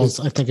Thunderbolt.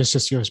 I think it's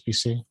just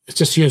USB-C. It's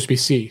just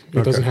USB-C.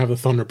 It doesn't have the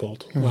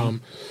Thunderbolt.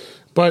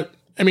 But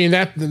I mean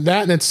that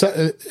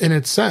in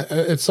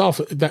itself,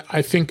 that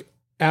I think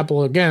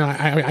Apple again.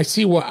 I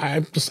see what I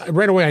just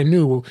right away. I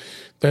knew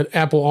that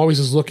Apple always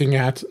is looking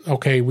at.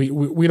 Okay,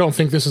 we don't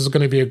think this is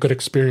going to be a good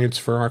experience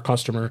for our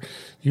customer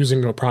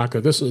using a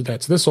product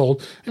that's this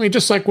old. I mean,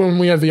 just like when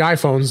we have the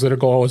iPhones that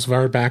go as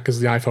far back as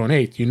the iPhone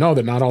 8, you know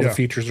that not all the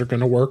features are going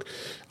to work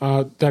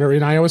that are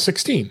in iOS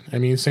 16. I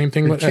mean, same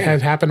thing that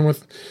had happened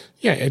with.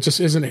 Yeah, it just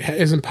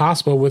isn't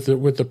possible with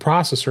the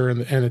processor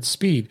and its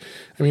speed.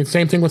 I mean,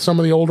 same thing with some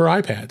of the older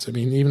iPads. I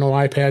mean, even though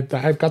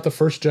I've got the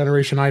first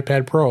generation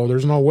iPad Pro.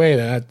 There's no way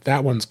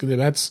that one's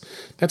that's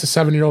a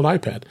 7-year-old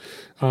iPad.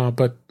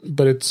 But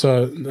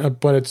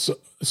it's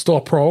still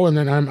a Pro, and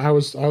then I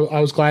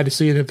was glad to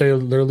see that they're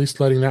at least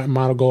letting that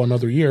model go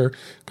another year,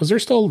 because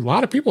there's still a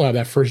lot of people have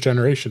that first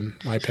generation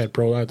iPad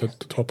Pro at the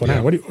 12.9. Yeah.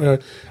 What do you?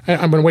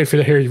 I'm going to wait for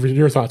to hear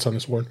your thoughts on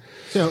this, Warren.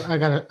 So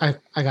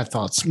I got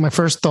thoughts. My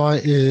first thought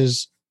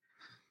is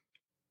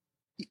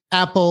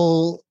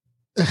Apple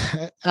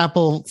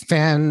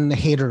fan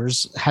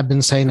haters have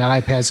been saying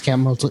that iPads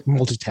can't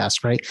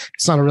multitask. Right?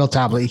 It's not a real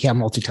tablet. You can't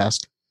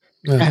multitask.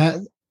 Yeah.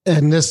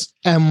 And this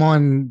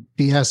M1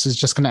 BS is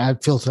just going to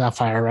add fuel to that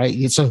fire,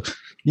 right? So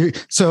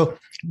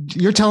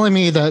you're telling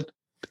me that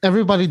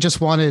everybody just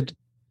wanted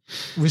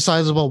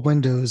resizable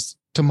windows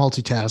to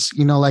multitask,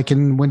 like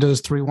in Windows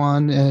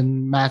 3.1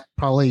 and Mac,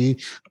 probably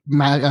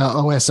Mac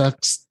OS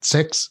X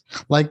 6,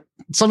 like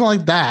something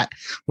like that,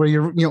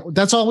 where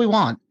that's all we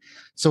want.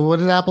 So what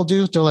did Apple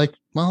do? They're like,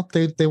 well,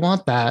 they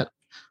want that,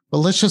 but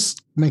let's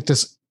just make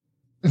this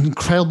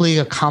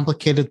incredibly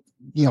complicated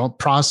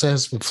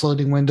process with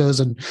floating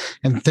windows and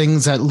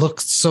things that look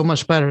so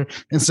much better,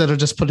 instead of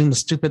just putting the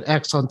stupid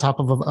X on top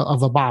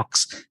of a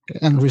box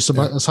and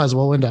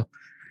resizable window.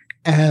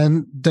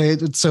 And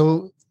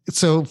so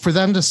for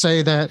them to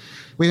say that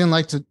we didn't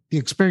like the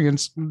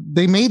experience,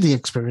 they made the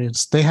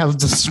experience. They have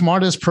the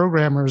smartest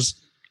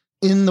programmers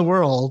in the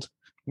world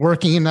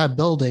working in that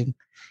building.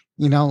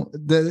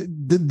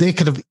 They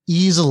could have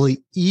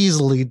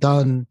easily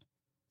done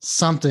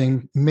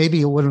something.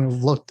 Maybe it wouldn't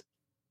have looked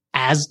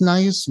as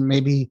nice,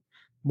 maybe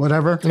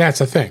whatever. That's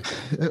a thing.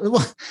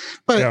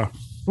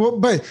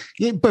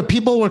 But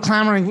people were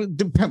clamoring.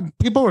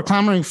 People were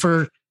clamoring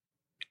for.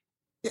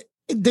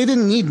 They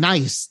didn't need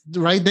nice,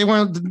 right? They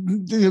weren't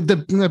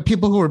the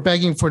people who were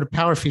begging for the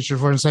power feature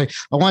for and say,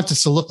 "I want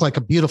this to look like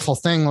a beautiful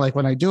thing, like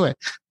when I do it."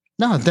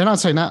 No, they're not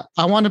saying that.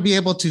 I want to be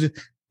able to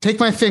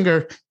take my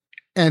finger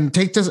and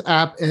take this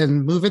app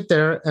and move it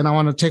there, and I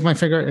want to take my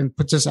finger and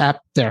put this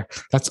app there.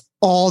 That's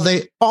all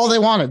they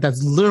wanted.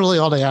 That's literally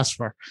all they asked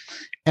for,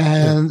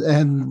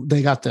 and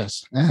they got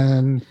this.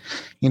 And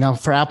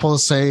for Apple to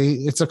say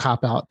it's a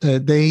cop out,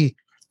 they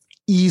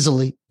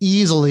easily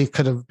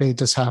could have made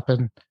this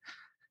happen.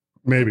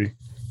 Maybe.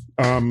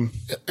 I mean,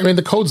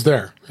 the code's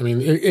there. I mean,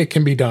 it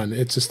can be done.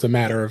 It's just a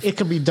matter of it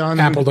can be done.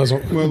 Apple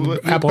doesn't.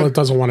 Apple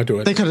doesn't want to do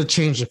it. They could have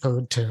changed the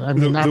code too. I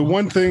mean, the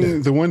one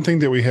thing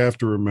that we have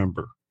to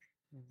remember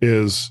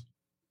is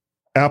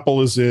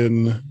Apple is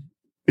in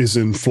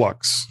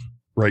flux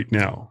right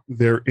now.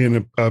 They're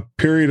in a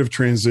period of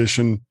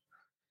transition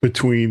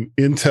between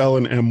Intel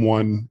and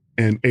M1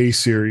 and A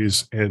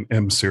series and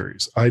M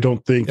series. I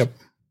don't think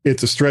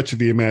it's a stretch of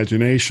the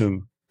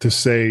imagination to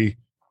say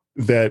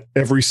that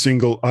every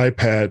single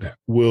iPad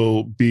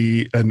will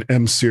be an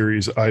M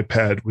series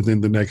iPad within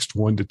the next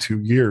 1 to 2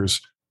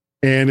 years.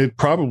 And it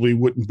probably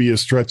wouldn't be a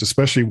stretch,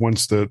 especially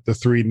once the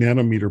 3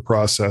 nanometer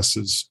process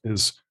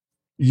is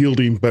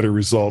yielding better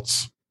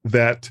results,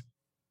 that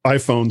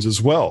iPhones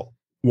as well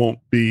won't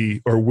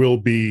be or will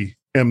be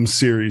M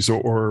series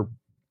or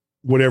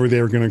whatever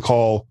they're going to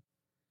call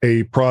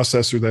a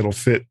processor that'll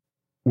fit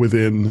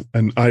within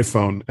an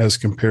iPhone, as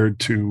compared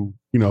to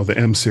the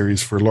M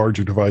series for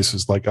larger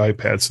devices like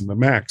iPads and the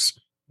Macs.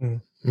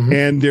 Mm-hmm.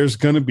 And there's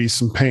going to be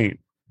some pain.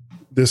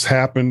 This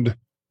happened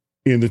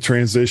in the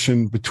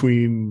transition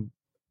between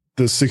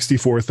the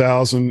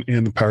 64,000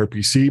 and the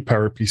PowerPC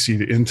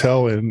to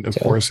Intel. And of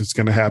course, it's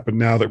going to happen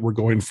now that we're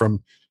going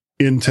from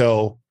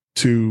Intel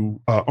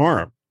to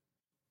ARM.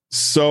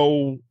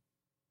 So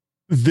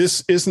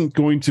this isn't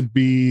going to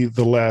be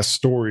the last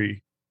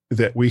story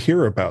that we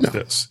hear about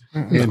this.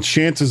 Mm-hmm. And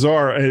chances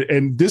are,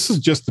 and this is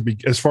just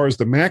as far as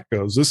the Mac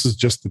goes, this is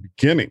just the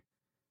beginning.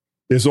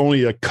 There's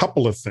only a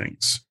couple of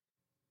things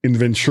in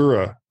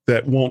Ventura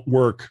that won't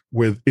work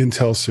with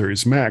Intel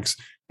Series Macs,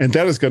 and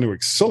that is going to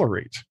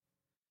accelerate.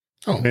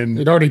 Oh, and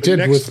it already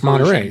did with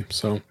Monterey.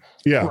 So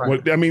yeah, right.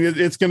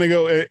 It's going to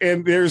go,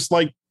 and there's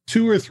like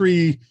 2 or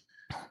 3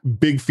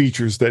 big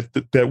features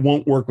that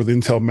won't work with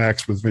Intel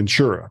Macs with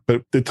Ventura.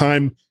 But the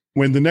time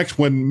when the next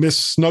one, Miss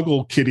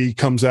Snuggle Kitty,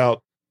 comes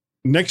out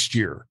next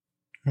year,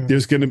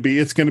 it's going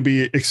to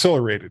be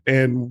accelerated,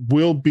 and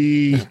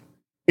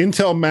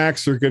Intel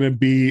Macs are going to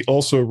be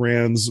also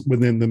RANs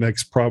within the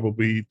next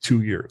probably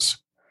 2 years.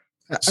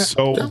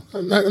 So,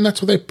 and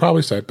that's what they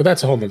probably said, but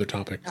that's a whole nother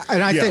topic.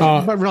 And I think,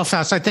 but real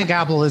fast, I think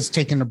Apple is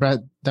taking the bet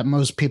that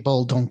most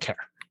people don't care,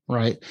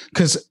 right?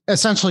 Because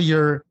essentially,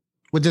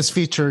 with this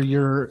feature,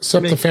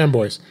 except the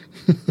fanboys,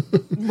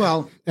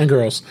 and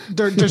girls,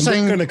 they're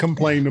saying going to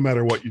complain no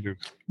matter what you do,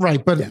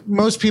 right? But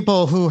most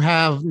people who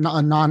have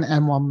a non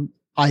M1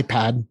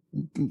 iPad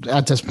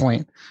at this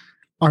point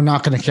are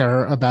not going to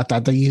care about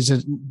that. They use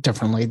it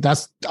differently.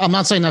 I'm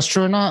not saying that's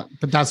true or not,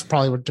 but that's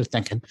probably what they're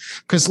thinking.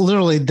 Because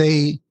literally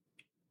they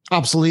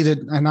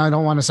obsoleted, and I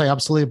don't want to say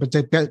obsolete, but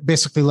they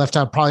basically left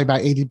out probably about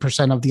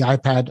 80% of the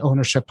iPad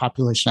ownership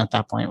population at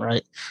that point,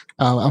 right?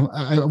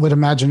 I would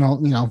imagine,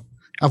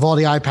 of all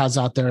the iPads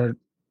out there,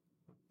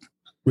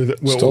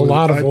 still a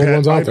lot of old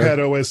ones out there.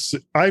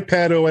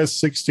 iPad OS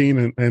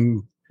 16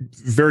 and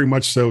very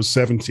much so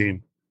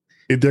 17.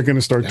 They're going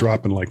to start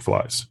dropping like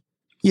flies.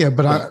 Yeah,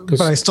 but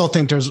I still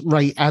think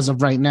as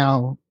of right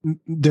now,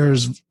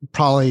 there's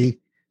probably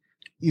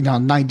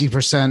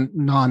 90%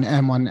 non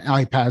M1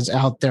 iPads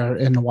out there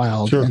in the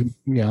wild. Sure.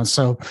 And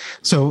so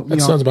that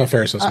sounds about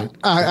fair assessment.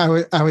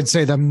 I would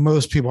say that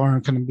most people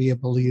aren't going to be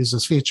able to use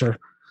this feature.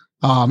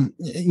 Some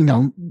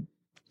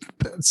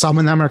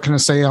of them are going to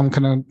say, I'm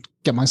going to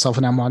get myself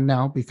an M1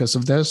 now because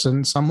of this,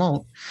 and some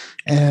won't.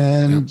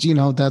 And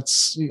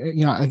that's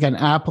again,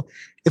 Apple.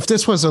 If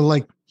this was a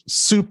like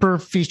super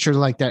feature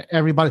like that,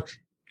 everybody.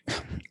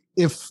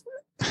 If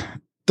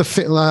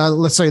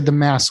let's say the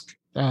mask,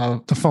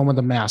 the phone with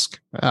the mask,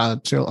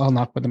 to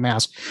unlock with the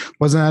mask,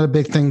 wasn't that a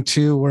big thing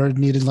too, where it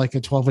needed like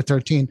a 12 or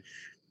 13,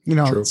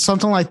 True.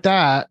 Something like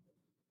that,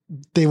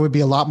 they would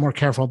be a lot more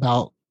careful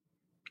about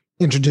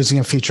introducing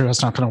a feature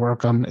that's not going to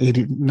work on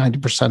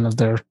 90% of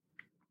their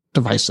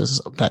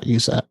devices that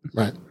use that.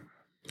 Right.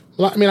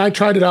 Well, I mean, I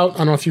tried it out. I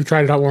don't know if you've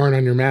tried it out, Warren,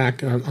 on your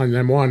Mac, on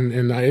M1,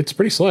 and it's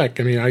pretty slick.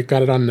 I mean, I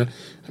got it on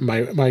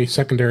my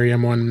secondary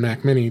M1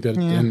 Mac Mini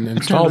and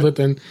installed it.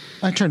 And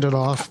I turned it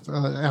off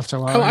after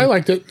a while. I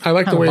liked it. I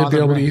liked the way it'd be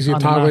able to easy to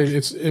toggle.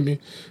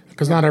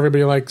 Because not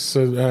everybody likes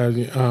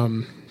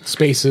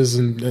spaces,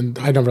 and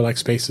I never like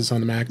spaces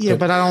on the Mac. Yeah,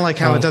 but I don't like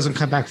how it doesn't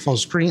come back full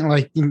screen.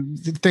 Like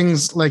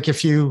things like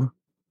if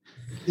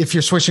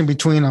you're switching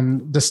between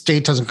them, the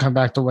state doesn't come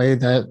back the way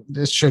that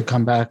it should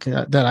come back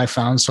that I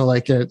found. So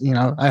like,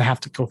 I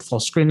have to go full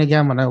screen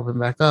again when I open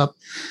back up.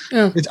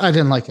 Yeah. I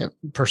didn't like it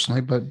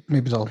personally, but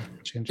maybe they'll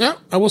change it. Yeah.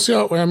 I will see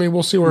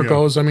we'll see where it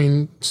goes. I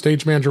mean,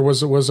 Stage Manager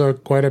was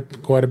quite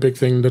a big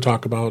thing to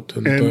talk about.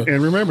 And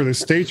remember, the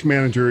Stage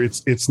Manager,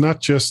 it's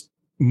not just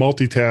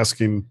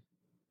multitasking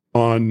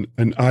on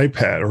an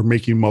iPad or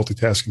making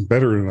multitasking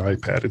better in an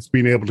iPad. It's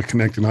being able to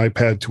connect an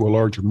iPad to a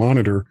larger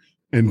monitor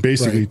and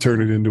basically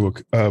turn it into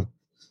a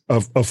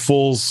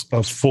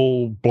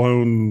full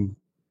blown,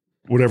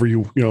 whatever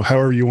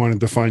however you want to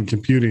define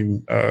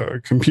computing,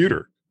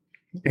 computer.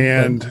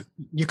 And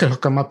you could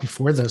hook them up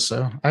before this.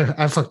 So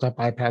I've hooked up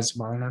iPads to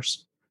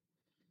monitors.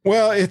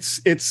 Well,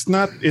 it's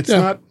not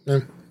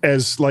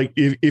as like,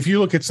 if you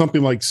look at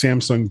something like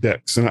Samsung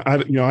DeX, and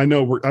I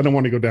know I don't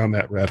want to go down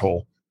that rat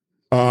hole.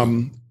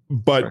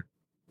 But sure.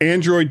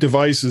 Android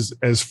devices,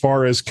 as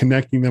far as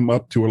connecting them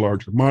up to a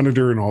larger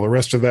monitor and all the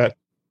rest of that,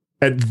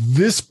 at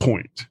this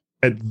point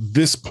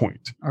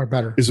are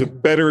better. Is a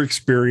better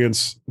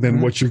experience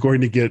than what you're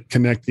going to get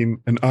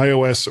connecting an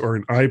iOS or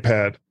an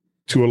iPad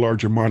to a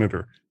larger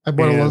monitor. I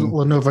bought a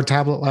Lenovo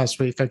tablet last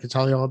week. I could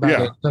tell you all about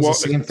it. That's the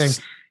same thing.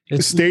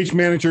 The Stage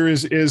Manager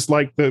is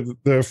like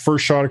the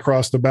first shot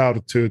across the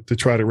bow to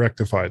try to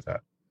rectify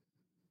that.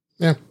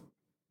 Yeah.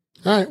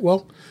 All right.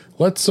 Well,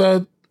 let's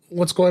go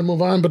ahead and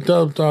move on. But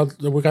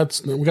we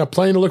got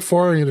plenty to look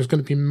for. There's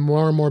going to be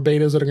more and more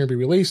betas that are going to be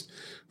released.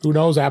 Who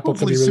knows? Apple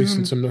could be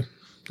releasing some.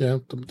 Yeah,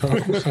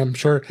 I'm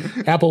sure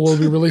Apple will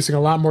be releasing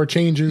a lot more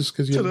changes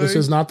because this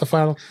is not the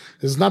final.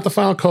 This is not the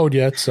final code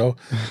yet. So,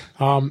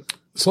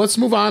 so let's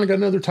move on. I got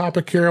another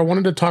topic here. I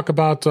wanted to talk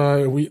about.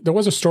 There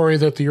was a story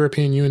that the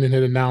European Union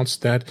had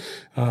announced that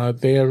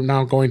they are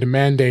now going to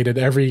mandate that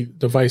every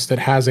device that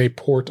has a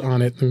port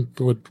on it,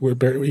 would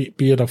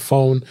be it a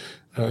phone,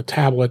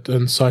 tablet,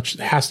 and such,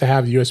 has to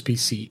have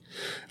USB-C.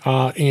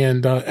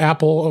 And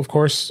Apple, of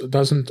course,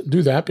 doesn't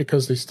do that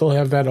because they still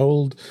have that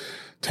old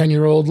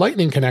 10-year-old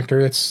Lightning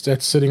connector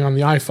that's sitting on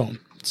the iPhone.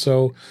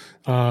 So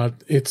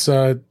it's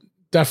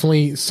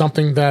definitely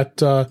something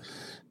that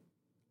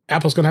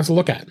Apple's going to have to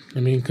look at. I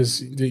mean, because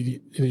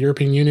the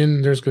European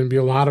Union, there's going to be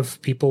a lot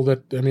of people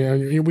that,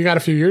 we got a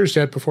few years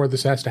yet before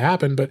this has to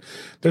happen, but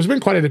there's been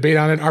quite a debate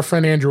on it. Our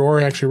friend Andrew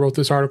Orr actually wrote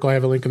this article. I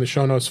have a link in the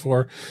show notes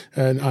for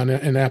on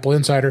an Apple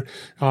Insider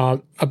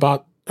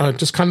about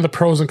just kind of the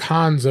pros and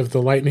cons of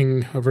the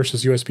Lightning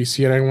versus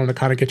USB-C. And I want to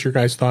kind of get your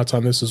guys' thoughts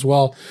on this as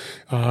well.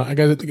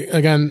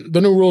 Again, the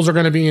new rules are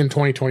going to be in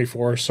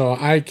 2024. So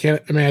I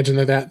can't imagine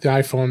that the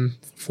iPhone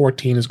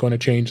 14 is going to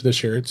change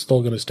this year. It's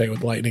still going to stay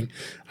with Lightning.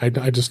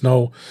 I just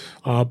know.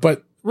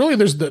 But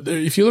really,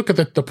 if you look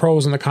at the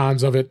pros and the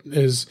cons of it,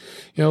 is,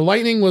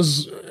 Lightning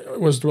was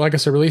like I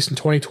said, released in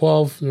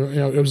 2012.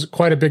 It was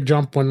quite a big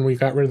jump when we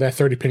got rid of that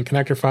 30-pin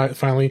connector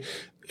finally.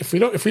 If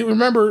we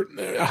remember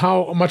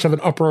how much of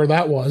an uproar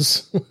that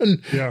was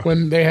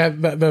when they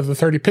had the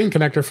 30-pin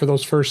connector for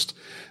those first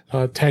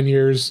 10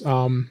 years,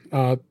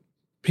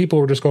 people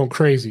were just going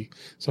crazy.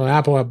 So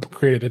Apple had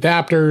created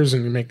adapters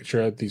and making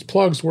sure that these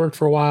plugs worked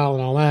for a while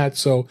and all that.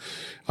 So,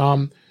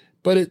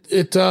 but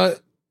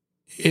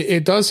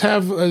it does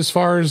have, as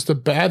far as the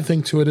bad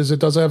thing to it is, it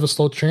does have a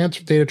slow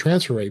data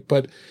transfer rate.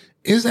 But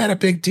is that a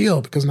big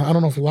deal? Because I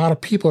don't know if a lot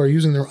of people are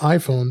using their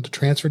iPhone to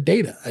transfer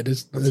data.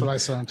 That's what I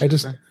saw.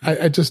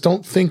 I just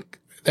don't think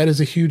that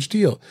is a huge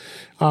deal.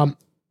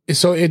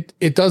 So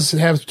it does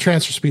have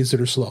transfer speeds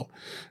that are slow.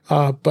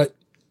 But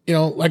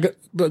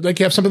like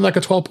you have something like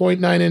a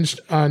 12.9 inch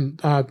on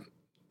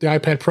the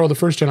iPad Pro, the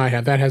first gen I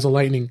had, that has a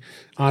Lightning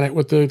on it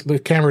with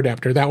the camera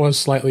adapter. That was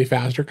slightly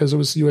faster because it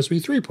was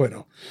USB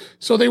 3.0.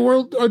 So they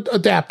were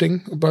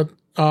adapting, but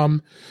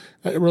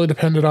it really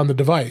depended on the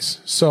device.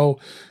 So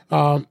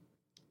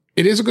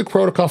it is a good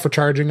protocol for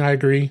charging. I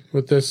agree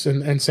with this,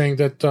 and saying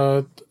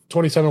that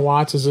 27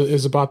 watts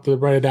is about the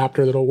right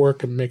adapter that'll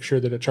work and make sure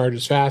that it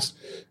charges fast.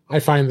 I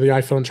find the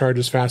iPhone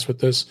charges fast with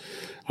this.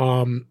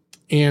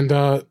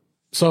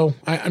 So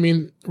I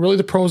mean, really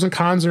the pros and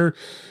cons are,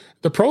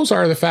 the pros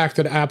are the fact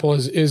that Apple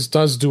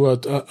does do a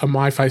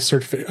M5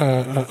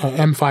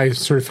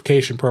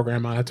 certification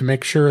program on it to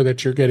make sure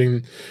that you're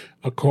getting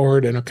a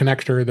cord and a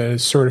connector that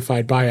is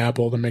certified by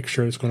Apple to make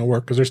sure it's going to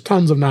work. Because there's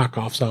tons of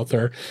knockoffs out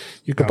there.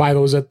 You could buy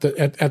those at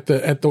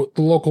the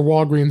local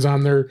Walgreens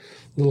on their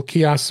little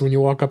kiosks when you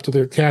walk up to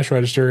the cash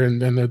register,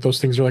 and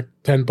those things are like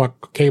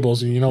 $10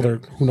 cables, and they're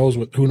who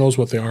knows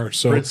what they are.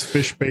 So it's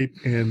fish bait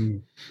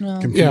and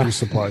computer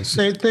supplies.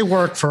 They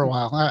work for a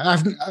while.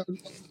 I've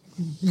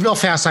real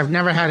fast. I've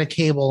never had a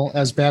cable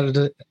as bad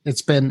as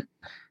it's been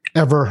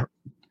ever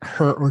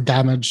hurt or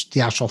damaged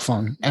the actual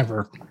phone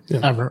ever.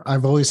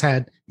 I've always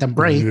had them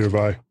break. Neither have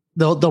I.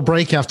 They'll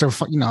break after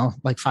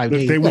like 5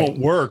 days. They won't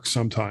work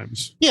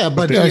sometimes. Yeah,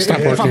 but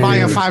if I'm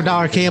buying a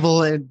 $5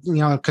 cable,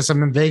 because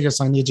I'm in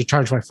Vegas, I need to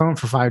charge my phone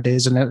for 5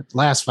 days, and it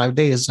lasts 5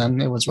 days,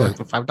 and it was worth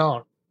for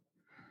 $5.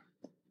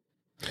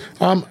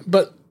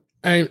 But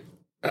and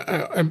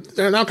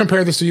I'll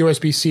compare this to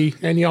USB-C,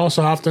 and you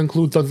also have to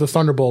include the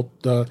Thunderbolt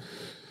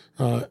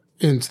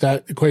into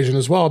that equation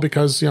as well,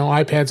 because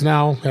iPads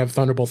now have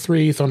Thunderbolt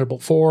 3,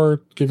 Thunderbolt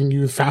 4, giving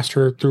you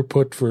faster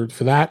throughput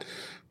for that.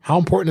 How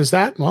important is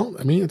that? Well,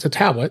 I mean, it's a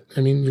tablet.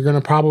 I mean, you're going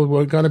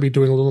to be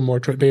doing a little more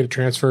data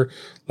transfer.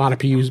 A lot of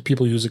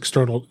people use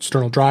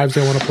external drives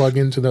they want to plug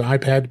into the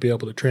iPad to be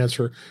able to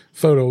transfer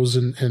photos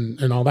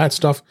and all that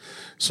stuff.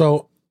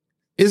 So,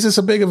 is this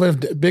a big of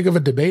a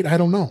debate? I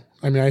don't know.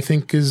 I mean, I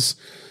think is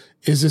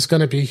this going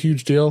to be a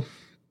huge deal?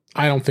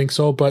 I don't think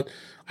so, but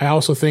I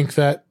also think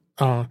that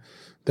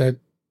that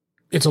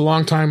it's a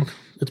long time.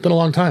 It's been a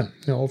long time.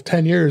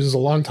 10 years is a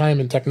long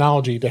time in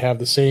technology to have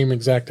the same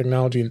exact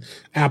technology, and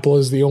Apple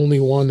is the only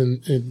one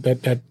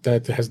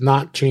that has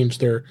not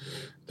changed their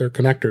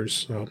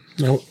connectors.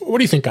 So, what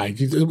do you think, Guy?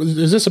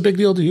 Is this a big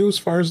deal to you as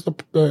far as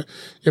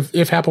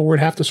if Apple were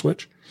to have to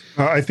switch?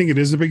 I think it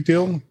is a big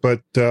deal,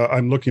 but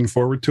I'm looking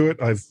forward to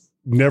it. I've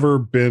never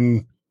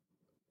been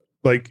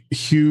like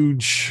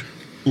huge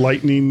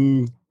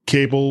Lightning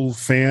cable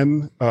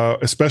fan,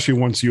 especially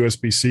once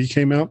USB-C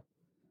came out.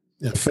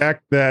 Yeah. The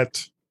fact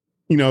that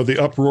the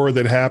uproar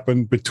that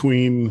happened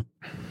between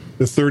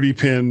the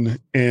 30-pin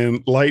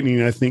and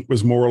Lightning, I think,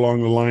 was more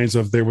along the lines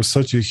of there was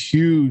such a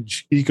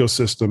huge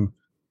ecosystem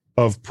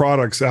of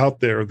products out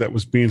there that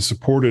was being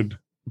supported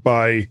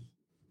by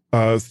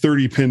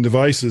 30-pin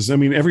devices. I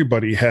mean,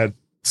 everybody had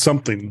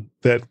something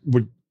that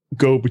would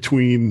go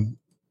between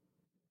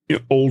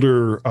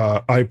older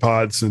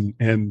iPods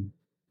and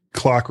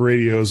clock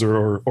radios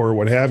or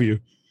what have you.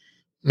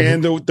 Mm-hmm.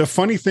 And the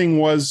funny thing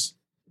was,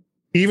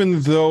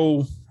 even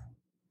though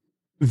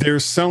they're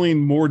selling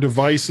more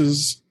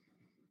devices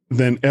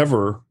than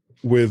ever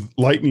with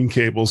Lightning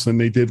cables than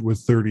they did with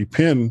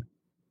 30-pin,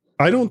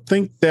 I don't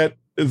think that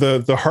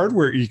the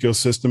hardware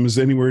ecosystem is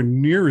anywhere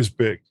near as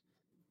big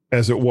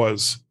as it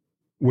was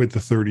with the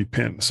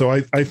 30-pin. So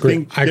I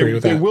think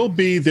there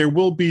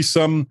will be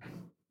some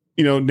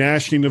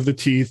gnashing of the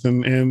teeth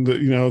and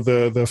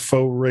the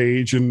faux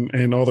rage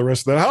and all the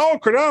rest of that. How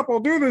could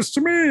Apple do this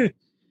to me?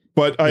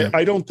 But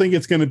I don't think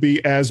it's going to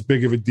be as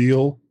big of a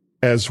deal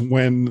as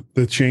when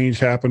the change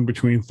happened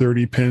between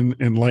 30-pin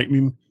and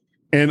Lightning.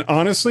 And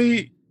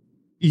honestly,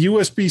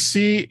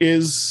 USB-C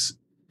is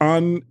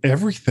on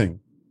everything.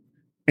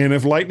 And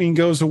if Lightning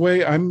goes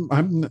away,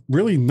 I'm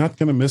really not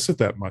going to miss it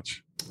that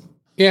much.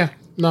 Yeah,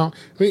 no.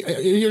 I mean,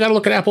 you got to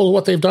look at Apple,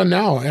 what they've done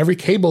now. Every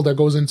cable that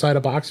goes inside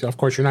a box, of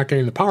course, you're not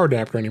getting the power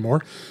adapter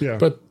anymore. Yeah.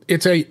 But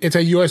it's a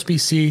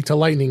USB-C to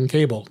Lightning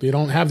cable. You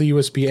don't have the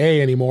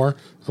USB-A anymore.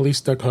 At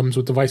least that comes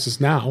with devices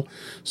now.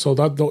 So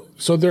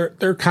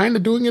they're kind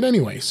of doing it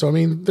anyway. So I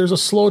mean, there's a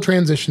slow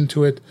transition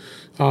to it,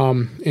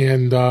 I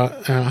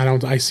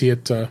see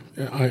it.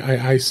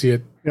 I see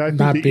it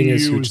not being a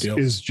huge deal.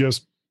 Is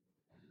just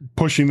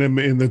pushing them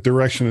in the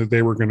direction that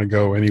they were going to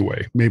go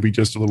anyway. Maybe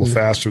just a little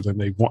faster than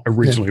they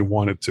originally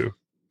wanted to.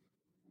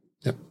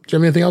 Yeah. Do you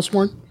have anything else,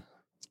 Warren?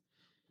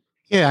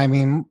 Yeah, I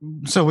mean,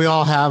 so we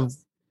all have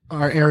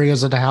our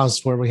areas of the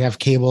house where we have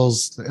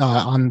cables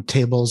on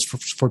tables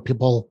for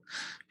people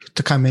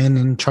to come in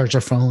and charge their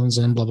phones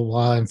and blah, blah,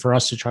 blah, and for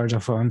us to charge our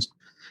phones.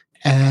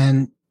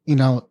 And,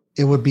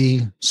 it would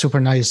be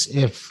super nice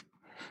if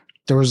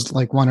there was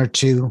like one or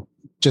two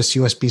just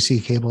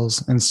USB-C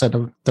cables instead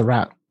of the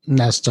rat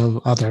nest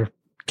of other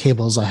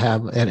cables I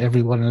have at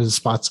every one of the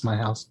spots in my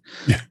house.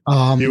 Yeah.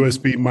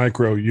 USB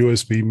micro,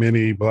 USB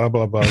mini, blah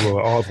blah blah,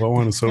 blah, all so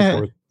on and so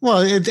forth.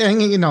 Well, and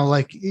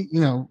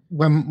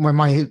when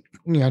my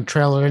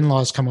trailer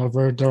in-laws come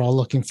over, they're all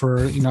looking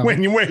for Wait,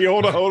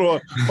 hold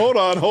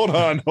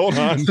on.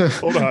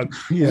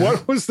 Yeah.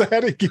 What was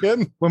that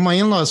again? When my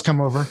in-laws come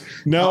over,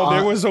 no,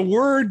 there was a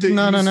word that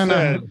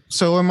no.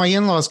 So when my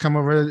in-laws come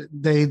over,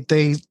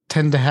 they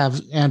tend to have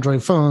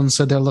Android phones,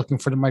 so they're looking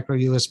for the micro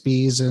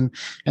USBs and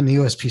the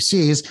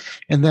USB-Cs,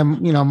 and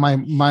then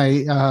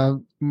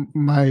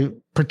my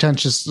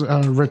pretentious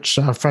rich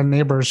friend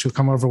neighbors who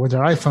come over with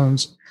their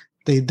iPhones.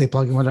 They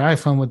plug in with their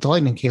iPhone with the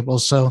lightning cable.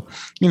 So,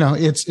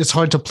 it's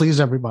hard to please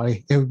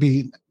everybody. It would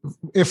be,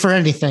 if for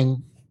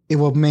anything, it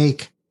will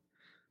make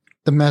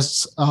the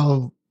mess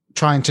of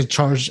trying to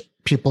charge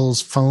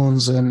people's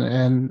phones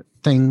and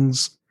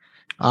things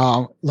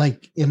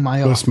like in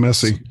my less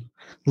messy.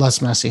 Less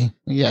messy.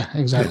 Yeah,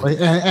 exactly.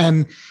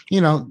 And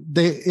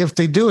if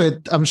they do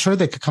it, I'm sure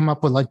they could come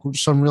up with like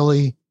some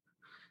really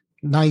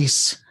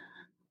nice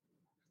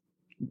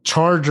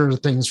charger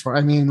things for,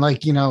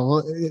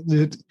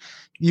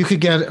 you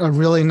could get a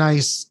really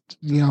nice,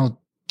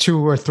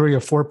 2 or 3 or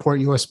 4 port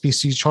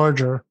USB-C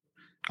charger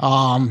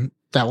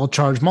that will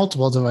charge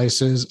multiple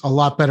devices a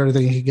lot better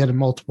than you could get a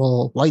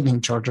multiple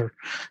lightning charger.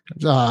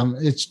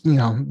 It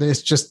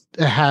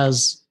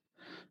has,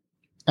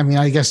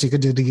 I guess you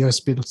could do the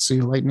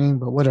USB-C lightning,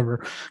 but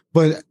whatever.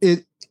 But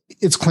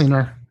it's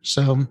cleaner.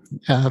 So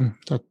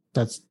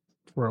that's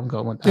where I'm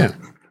going with that.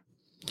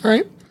 Yeah. All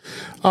right.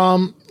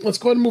 Let's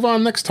go ahead and move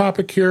on. Next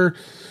topic here.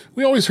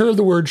 We always heard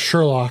the word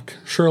Sherlock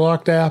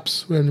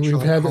apps, and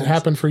we've had it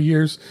happen for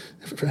years.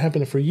 It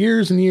happened for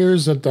years and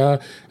years that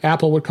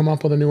Apple would come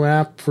up with a new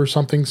app for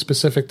something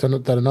specific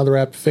that another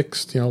app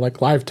fixed,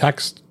 like live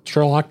text.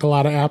 Sherlocked a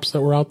lot of apps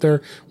that were out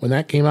there when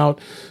that came out.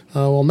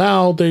 Well,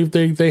 now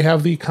they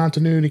have the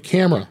continuity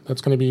camera that's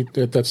going to be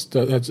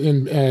that's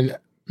in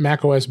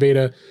Mac OS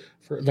beta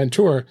for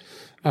Ventura,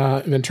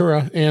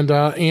 and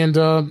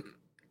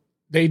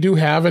they do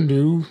have a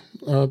new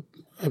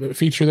a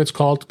feature that's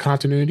called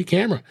continuity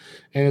camera,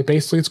 and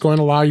it's going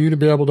to allow you to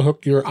be able to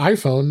hook your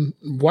iPhone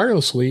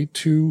wirelessly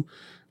to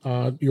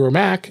your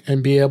Mac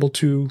and be able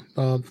to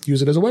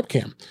use it as a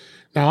webcam.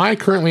 Now, I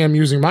currently am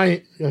using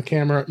my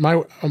camera, an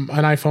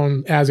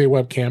iPhone as a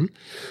webcam,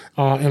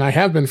 and I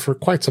have been for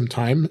quite some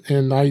time.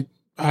 And I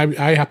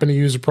happen to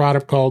use a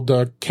product called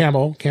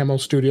Camo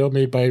Studio,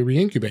 made by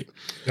Reincubate.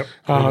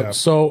 Yep.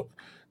 So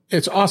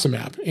it's an awesome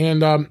app.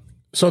 And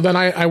so then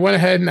I went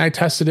ahead and I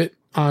tested it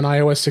on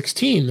iOS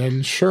 16,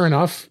 and sure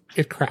enough,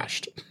 it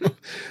crashed.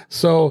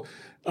 So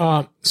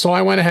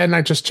I went ahead and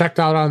I just checked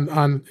out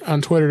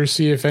on Twitter to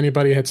see if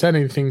anybody had said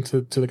anything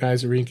to the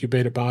guys at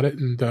Reincubate about it.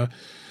 And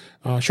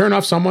sure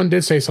enough, someone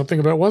did say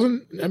something, but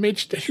I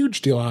made a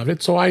huge deal out of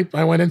it. So I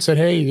went in and said,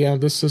 hey,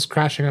 this is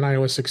crashing on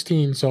iOS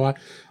 16. So I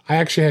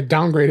actually had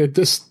downgraded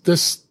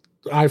this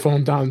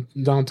iPhone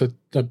down to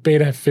the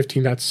beta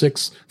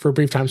 15.6 for a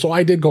brief time. So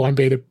I did go on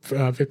beta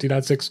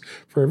 15.6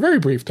 for a very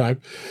brief time.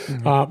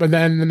 Mm-hmm. But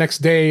then the next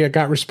day I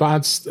got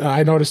response.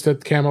 I noticed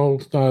that Camo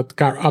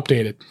got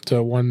updated to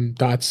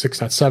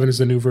 1.6.7 is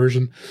the new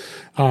version.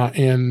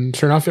 And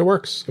sure enough, it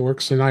works. It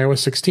works in iOS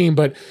 16,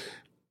 but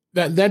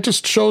that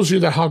just shows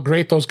you how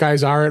great those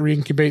guys are at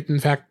Reincubate. In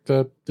fact,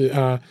 the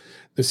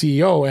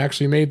CEO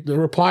actually made the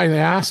reply and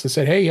asked and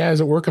said, hey, yeah, is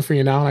it working for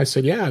you now? And I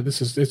said, yeah,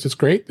 it's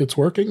great. It's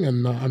working.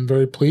 And I'm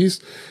very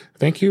pleased.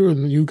 Thank you.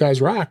 And you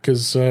guys rock.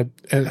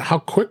 And how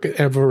quick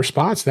of a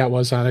response that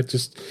was on it.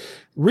 Just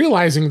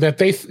realizing that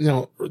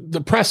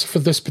the press for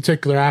this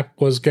particular app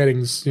was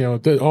getting,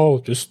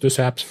 just this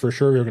app's for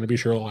sure. You're going to be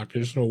Sherlock.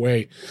 There's no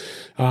way.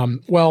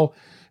 Well,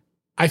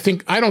 I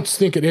don't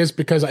think it is,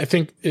 because I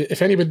think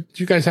if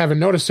you guys haven't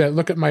noticed that,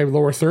 look at my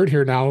lower third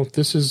here now.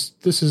 This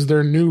is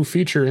their new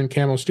feature in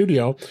Camo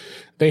Studio.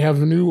 They have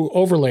new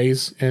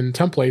overlays and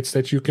templates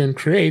that you can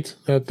create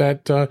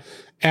that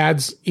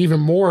adds even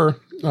more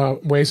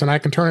ways, and I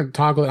can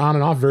toggle it on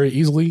and off very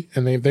easily.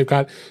 And they've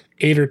got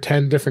 8 or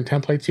 10 different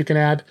templates you can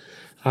add.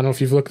 I don't know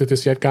if you've looked at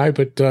this yet, Guy,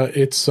 but what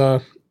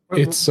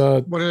is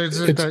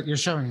it that you're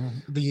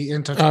showing? The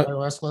InTouch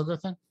iOS logo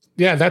thing?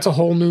 Yeah, that's a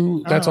whole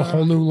new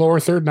lower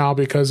third now,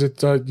 because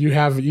you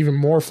have even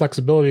more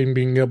flexibility in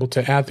being able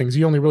to add things.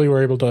 You only really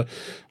were able to.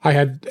 I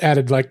had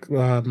added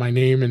my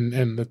name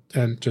and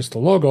just the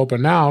logo,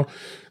 but now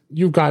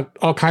you've got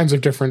all kinds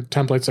of different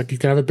templates. Like you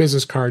can have a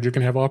business card. You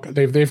can have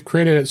they've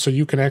created it so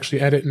you can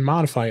actually edit and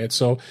modify it.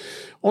 So,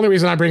 only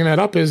reason I'm bringing that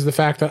up is the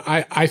fact that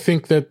I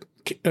think that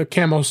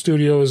Camo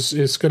Studio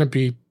is going to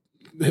be.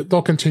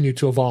 They'll continue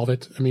to evolve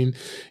it. I mean,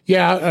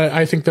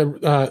 I think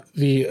that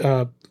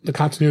the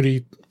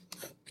continuity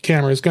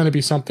camera is going to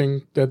be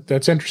something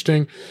that's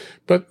interesting,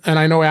 and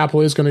I know Apple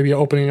is going to be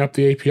opening up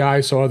the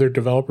API so other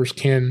developers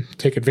can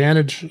take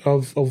advantage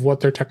of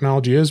what their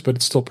technology is, but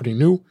it's still pretty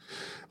new.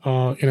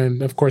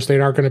 And of course they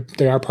are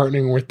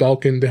partnering with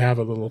Belkin to have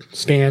a little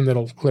stand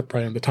that'll clip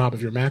right on the top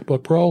of your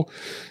MacBook Pro,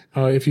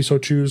 if you so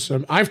choose.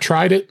 I've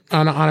tried it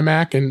on a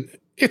Mac, and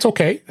it's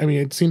okay. I mean,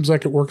 it seems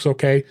like it works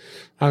okay.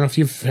 I don't know if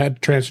you've had a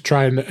chance to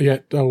try it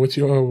yet with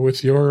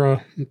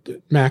your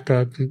Mac,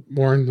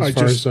 Warren. I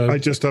just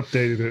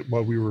updated it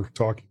while we were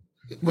talking.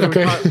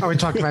 Okay. Are we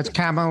talking about the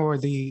camo or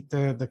the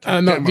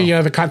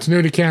the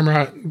continuity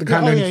camera,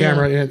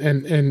 camera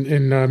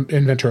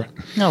in Ventura?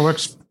 No, it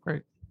works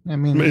great. I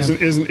mean,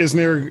 isn't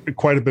there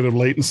quite a bit of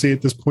latency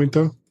at this point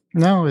though?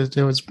 No, it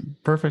was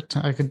perfect.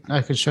 I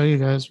could show you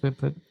guys, but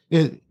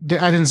I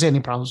didn't see any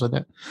problems with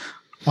it.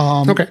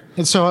 Okay.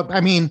 And so, I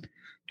mean,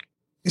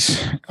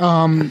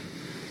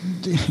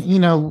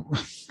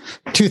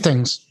 two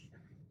things.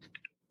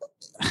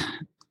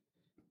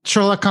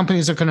 Sherlock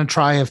companies are going to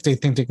try if they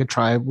think they could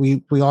try.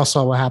 We all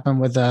saw what happened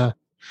with the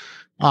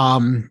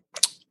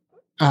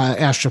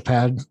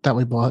Astropad that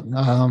we bought.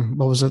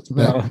 What was it?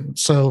 Yeah.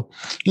 So,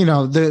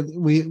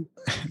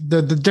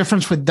 the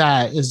difference with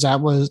that is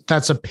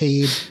that's a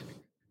paid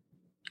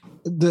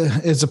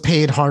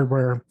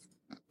hardware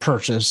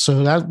purchase.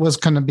 So that was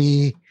going to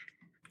be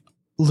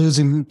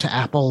losing to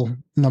Apple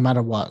no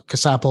matter what,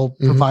 because Apple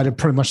provided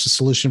pretty much the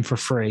solution for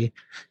free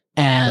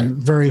and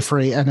very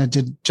free, and it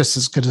did just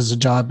as good as a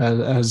job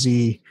as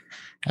the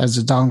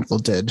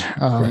dongle did,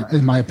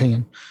 in my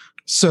opinion.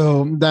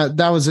 So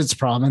that was its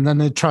problem. And then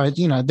they tried,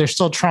 they're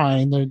still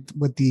trying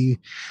with the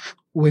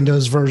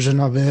Windows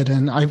version of it,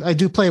 and I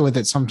do play with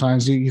it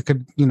sometimes. You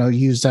could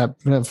use that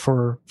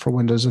for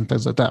Windows and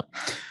things like that.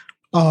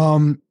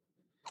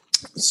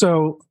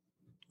 So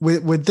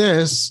with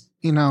this,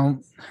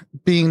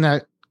 being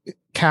that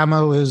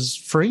Camo is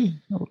free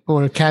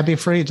or Cabby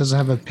free, it doesn't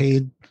have a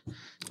paid.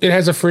 It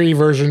has a free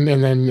version,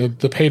 and then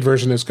the paid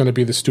version is going to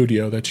be the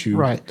Studio that you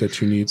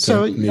need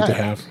to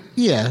have.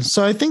 Yeah,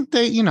 so I think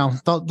they,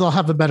 they'll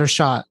have a better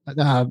shot,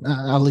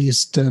 at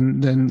least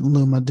than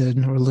Luna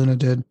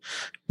did,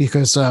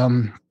 because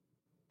if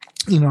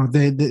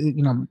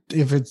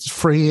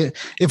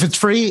it's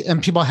free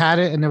and people had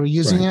it and they were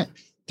using it,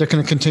 they're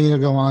going to continue to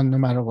go on no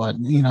matter what.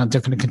 They're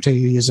going to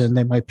continue to use it, and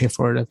they might pay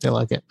for it if they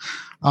like it.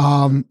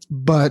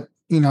 But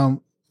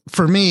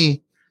for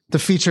me, the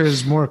feature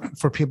is more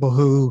for people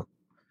who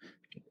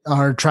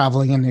are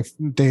traveling and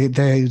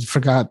they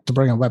forgot to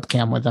bring a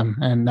webcam with them,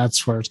 and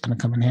that's where it's going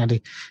to come in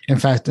handy. In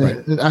fact,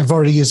 I've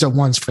already used it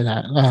once for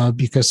that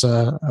because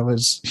I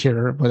was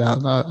here without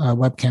a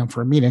webcam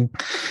for a meeting.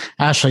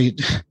 Actually,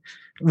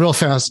 real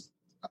fast,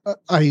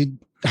 I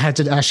had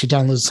to actually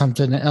download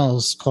something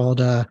else called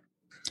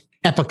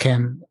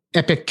Epicam,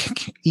 Epic,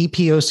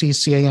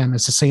 EPOCCAM.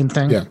 It's the same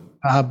thing. Yeah.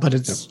 But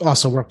it's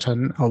also worked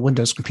on a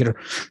Windows computer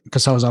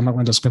because I was on my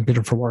Windows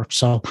computer for work.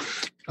 So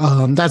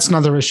that's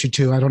another issue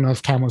too. I don't know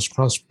if Camo's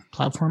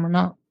cross-platform or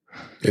not.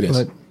 It is.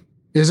 But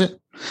is it?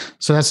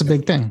 So that's a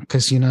big thing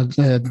because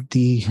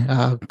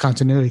the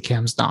continuity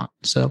cam's not.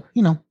 So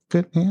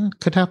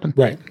could happen.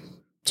 Right.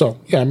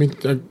 So yeah, I mean,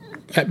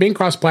 being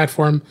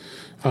cross-platform,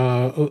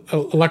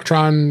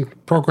 Electron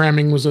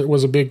programming was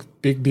a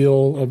big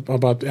deal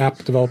about app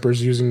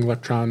developers using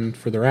Electron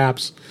for their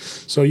apps.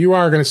 So you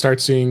are going to start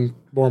seeing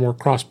more and more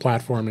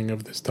cross-platforming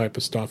of this type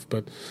of stuff.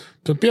 But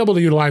to be able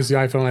to utilize the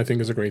iPhone, I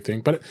think, is a great thing.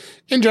 But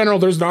in general,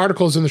 there's the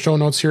articles in the show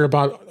notes here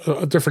about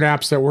different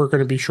apps that were going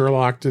to be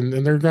Sherlocked, and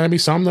there are going to be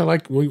some that,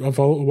 like of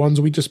the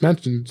ones we just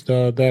mentioned,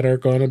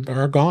 that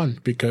are gone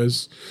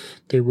because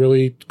they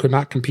really could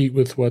not compete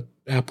with what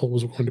Apple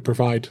was going to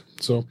provide.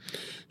 So,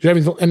 do you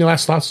have any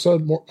last thoughts,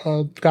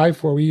 Guy,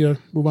 before we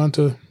move on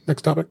to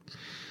next topic?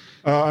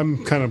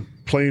 I'm kind of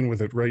playing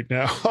with it right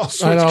now. I'll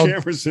switch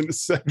cameras in a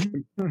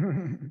second.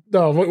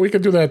 No, we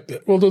can do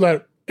that. We'll do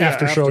that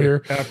after show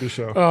here. After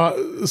show.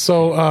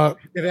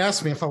 It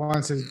asked me if I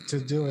wanted to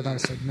do it. I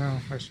said no.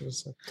 I should have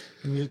said.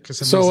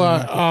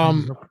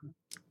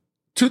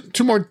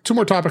 Two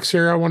more topics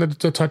here I wanted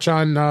to touch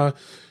on.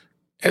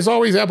 As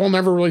always, Apple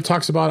never really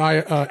talks about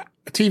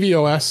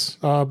tvOS,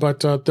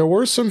 but there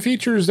were some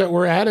features that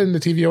were added in the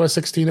tvOS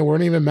 16 that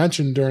weren't even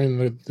mentioned during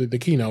the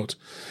keynote.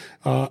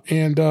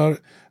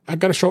 I've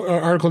got an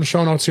article in the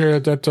show notes here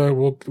that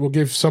will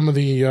give some of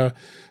the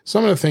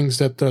things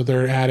that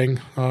they're adding.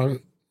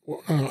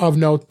 Of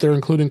note, they're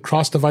including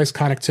cross-device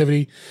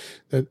connectivity.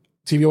 That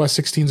tvOS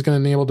 16 is going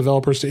to enable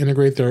developers to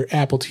integrate their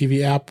Apple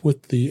TV app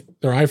with their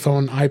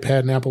iPhone,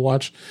 iPad, and Apple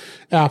Watch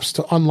apps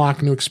to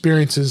unlock new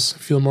experiences,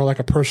 feel more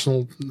like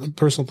personal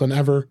than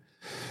ever.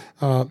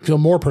 Feel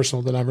more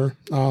personal than ever.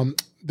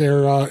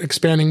 They're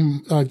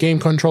expanding game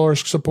controller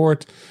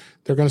support.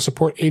 They're going to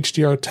support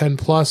HDR10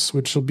 Plus,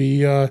 which will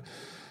be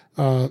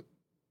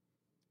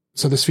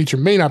so this feature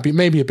may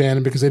be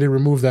abandoned because they did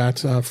remove that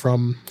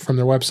from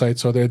their website.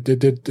 So they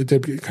did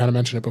kind of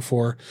mention it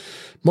before.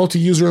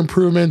 Multi-user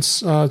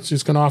improvements. It's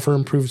just going to offer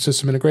improved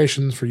system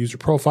integrations for user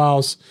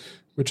profiles,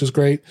 which is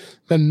great.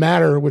 Then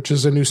Matter, which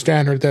is a new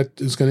standard that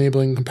is going to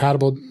enabling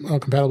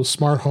compatible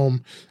smart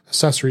home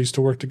accessories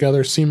to work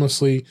together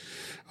seamlessly,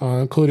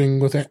 including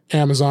with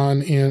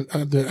Amazon and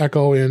the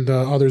Echo and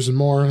others and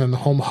more. And the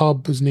Home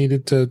Hub is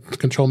needed to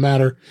control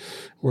Matter,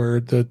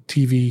 where the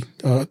TV,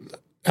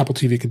 Apple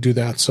TV can do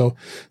that. So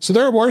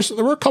there were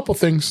a couple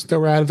things that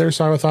were added there.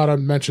 So I thought I'd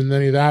mention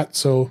any of that.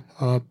 So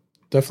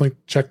definitely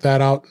check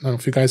that out. I don't know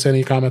if you guys have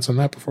any comments on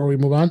that before we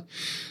move on.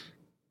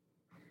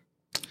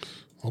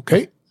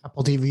 Okay.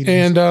 Apple TV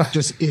and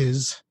just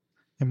is,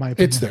 in my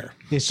opinion. It's there.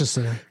 It's just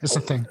there. It's a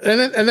thing. And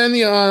then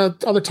the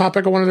other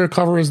topic I wanted to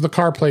cover is the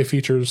CarPlay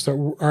features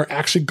that are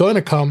actually going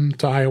to come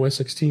to iOS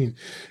 16.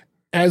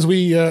 As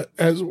we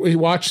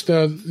watched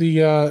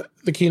the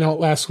keynote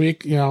last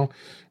week, you know,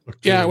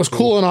 it was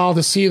cool and all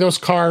to see those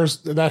cars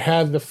that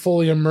had the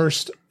fully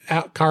immersed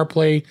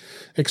CarPlay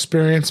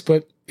experience,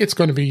 but it's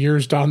going to be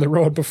years down the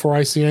road before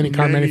I see any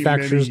car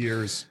manufacturers. Many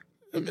years.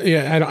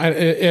 Yeah,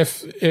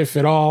 if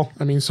at all.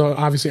 I mean, so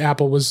obviously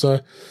Apple was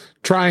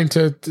trying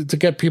to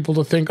get people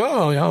to think,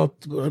 oh, you know,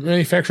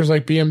 manufacturers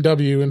like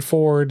BMW and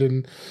Ford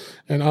and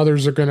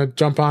others are going to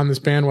jump on this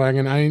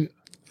bandwagon.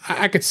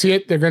 I could see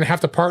it. They're going to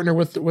have to partner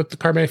with the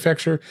car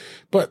manufacturer,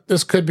 but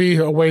this could be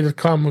a way to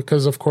come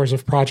because, of course,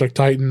 of Project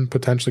Titan,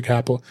 potentially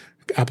Apple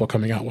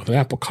coming out with an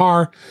Apple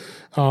car.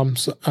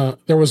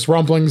 There was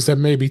rumblings that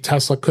maybe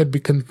Tesla could be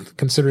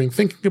considering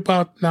thinking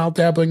about now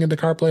dabbling into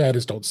CarPlay. I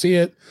just don't see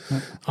it.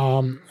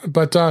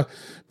 But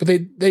they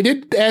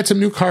did add some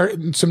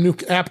new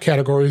app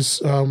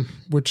categories,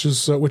 which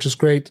is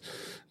great.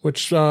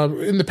 Which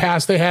in the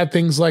past they had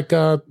things like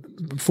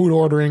food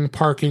ordering,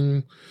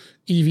 parking,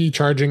 EV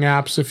charging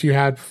apps. If you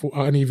had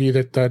an EV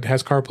that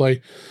has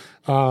CarPlay,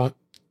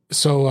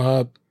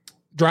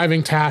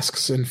 driving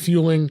tasks and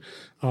fueling.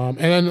 And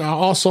then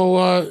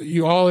also,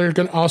 you all are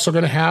going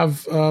to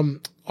have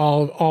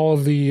all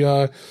of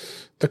the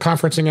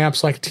conferencing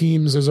apps like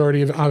Teams is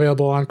already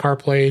available on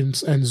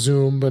CarPlay and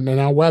Zoom, and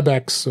now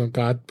WebEx. Oh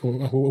God,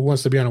 who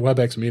wants to be on a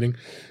WebEx meeting?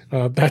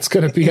 That's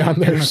going to be on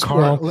there as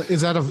well.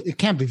 Is that it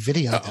can't be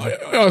video?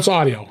 It's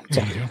audio. It's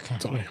audio. Okay.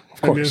 It's audio.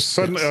 Of course.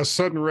 And there's a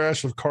sudden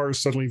rash of cars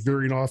suddenly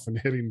veering off and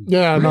hitting.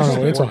 Yeah,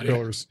 no, it's audio.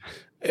 Pillars.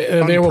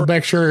 They will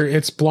make sure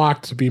it's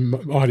blocked to be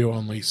audio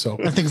only. So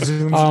I think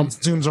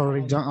Zoom's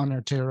already done on there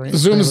too, right?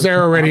 Zoom's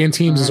there already, and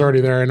Teams is already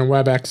there, and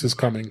WebEx is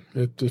coming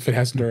if it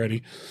hasn't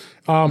already.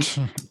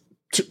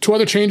 Two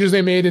other changes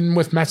they made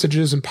with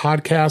messages and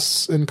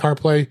podcasts in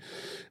CarPlay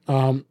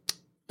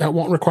that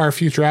won't require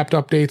future app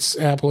updates.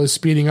 Apple is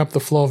speeding up the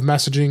flow of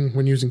messaging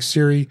when using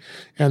Siri,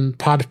 and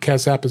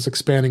Podcast app is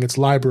expanding its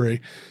library.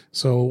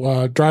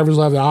 So drivers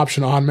will have the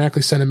option to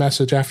automatically send a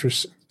message after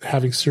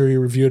having Siri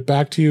review it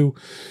back to you.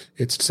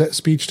 Its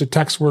speech to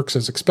text works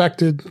as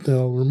expected.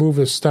 They'll remove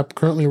a step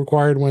currently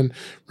required when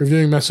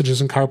reviewing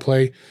messages in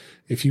CarPlay.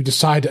 If you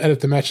decide to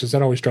edit the messages,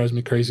 that always drives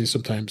me crazy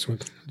sometimes. Do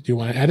you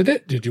want to edit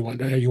it? You want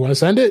to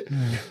send it?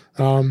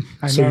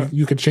 So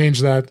you could change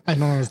that. I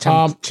don't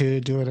attempt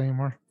to do it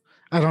anymore.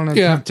 I don't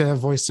attempt to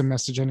voice the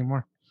message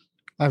anymore.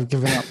 I've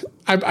given up.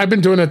 I've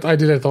been doing it. I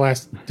did it the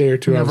last day or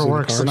two. It never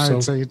works, and I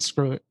would say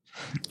screw it.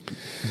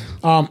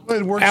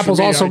 It works. Apple's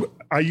also.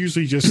 I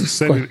usually just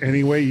send it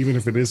anyway, even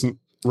if it isn't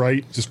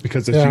right, just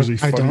because it's usually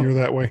funnier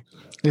that way.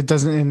 It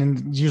doesn't,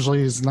 and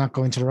usually is not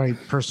going to the right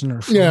person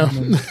or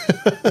phone.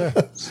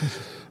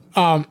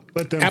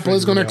 Apple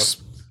is going to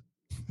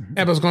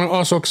Apple's going to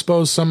also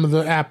expose some of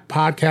the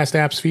podcast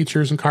apps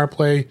features in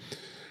CarPlay.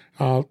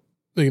 The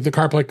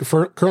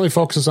CarPlay currently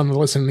focuses on the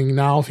listening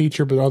now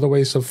feature, but other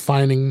ways of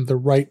finding the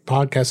right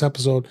podcast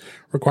episode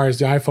requires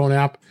the iPhone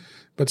app.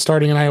 But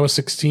starting in iOS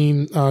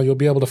 16, you'll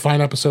be able to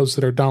find episodes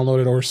that are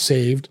downloaded or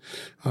saved.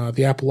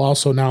 The app will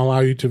also now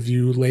allow you to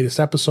view latest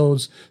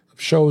episodes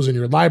of shows in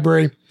your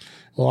library.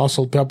 We'll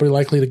also be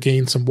likely to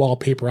gain some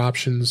wallpaper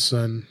options,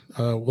 and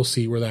we'll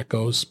see where that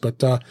goes.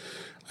 But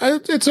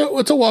it's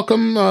a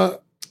welcome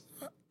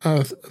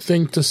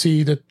thing to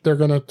see that they're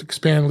going to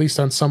expand at least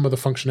on some of the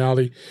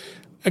functionality.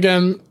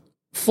 Again,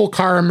 full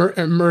car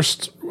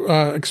immersed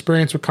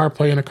experience with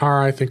CarPlay in a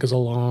car, I think, is a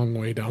long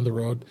way down the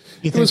road.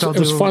 It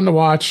was fun to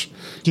watch.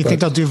 Do you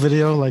think they'll do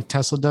video like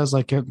Tesla does?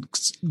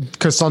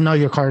 Because they'll know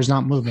your car is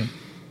not moving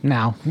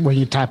now when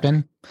you tap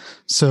in.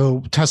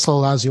 So Tesla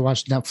allows you to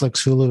watch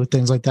Netflix, Hulu,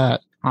 things like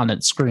that on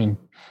its screen.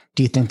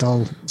 Do you think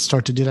they'll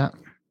start to do that?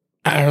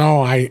 I don't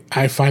know.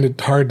 I find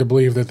it hard to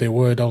believe that they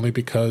would, only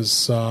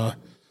because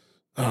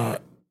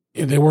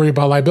they worry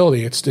about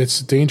liability.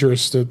 It's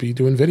dangerous to be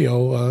doing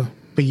video.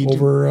 But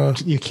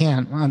you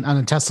can't on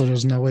a Tesla.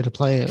 There's no way to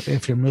play it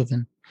if you're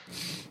moving.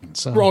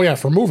 So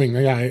for moving.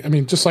 Yeah, I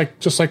mean, just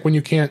like when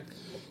you can't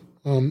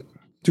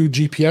do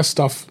GPS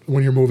stuff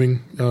when you're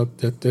moving.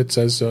 It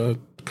says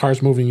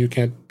car's moving, you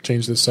can't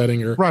change the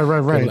setting or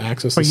right.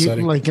 Access but the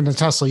setting. Like in a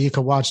Tesla, you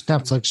could watch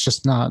Netflix,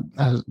 just not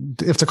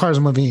if the car's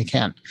moving, you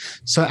can't.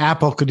 So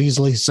Apple could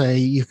easily say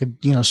you could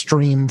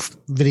stream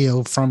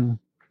video from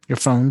your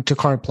phone to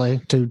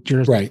CarPlay to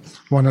your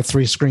one of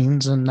three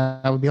screens, and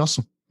that would be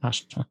awesome.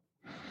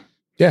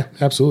 Yeah,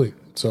 absolutely.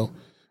 So,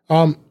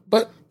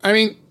 but I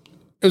mean,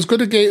 it was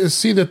good to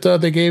see that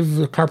they gave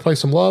CarPlay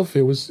some love.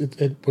 It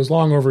was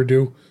long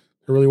overdue.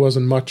 There really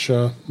wasn't much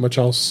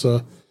else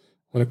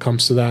when it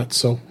comes to that.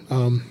 So,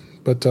 all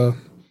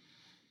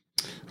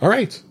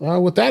right.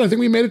 With that, I think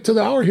we made it to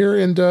the hour here.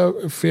 And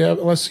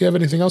unless you have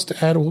anything else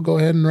to add, we'll go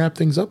ahead and wrap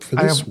things up for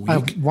this week. I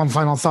have one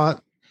final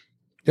thought.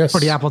 Yes. For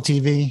the Apple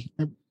TV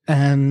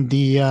and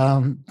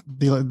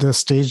the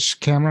stage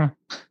camera.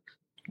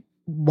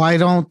 why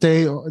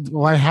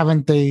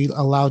haven't they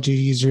allowed you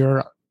to use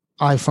your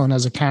iPhone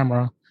as a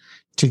camera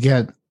to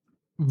get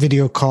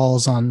video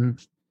calls on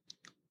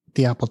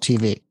the Apple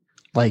TV?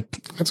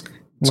 Like that's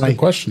a good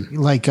question.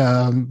 Like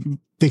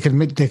they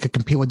could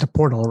compete with the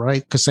Portal,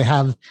 right? Because they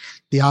have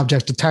the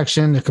object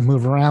detection. They can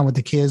move around with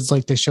the kids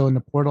like they show in the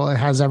Portal. It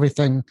has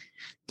everything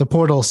the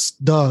Portal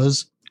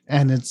does,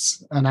 and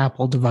it's an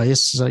Apple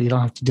device, so you don't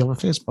have to deal with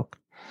Facebook.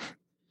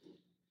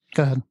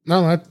 Go ahead.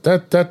 No,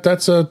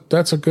 that's a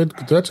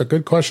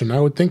good question. I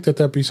would think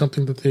that'd be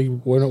something that they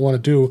wouldn't want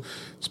to do,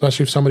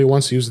 especially if somebody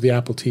wants to use the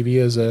Apple TV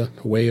as a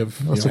way of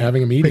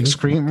having a meeting. Big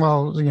screen.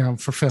 Well,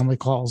 for family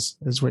calls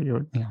is what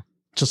you're.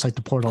 Just like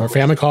the Portal. Or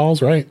family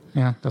calls, right?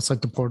 Yeah, that's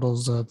like the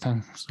Portal's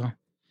thing. So,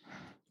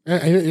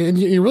 and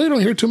you really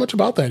don't hear too much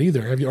about that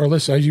either. Have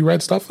you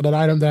read stuff for that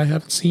item that I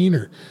haven't seen?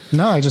 Or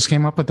no, I just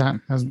came up with that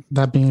as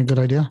that being a good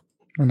idea,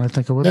 and I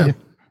think it would be.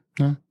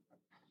 Yeah,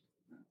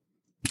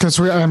 because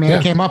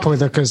I came up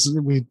with it because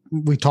we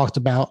talked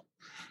about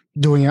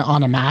doing it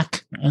on a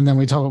Mac, and then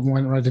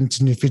went right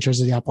into new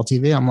features of the Apple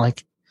TV. I'm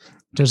like,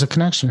 there's a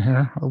connection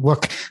here.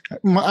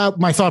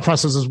 My thought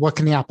process is, what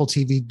can the Apple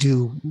TV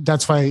do?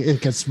 That's why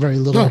it gets very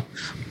little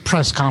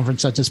press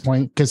conference at this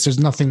point, because there's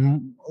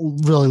nothing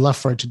really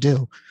left for it to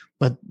do.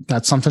 But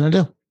that's something to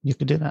do. You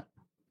could do that.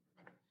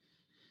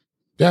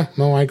 Yeah,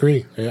 no, I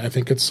agree. I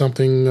think it's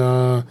something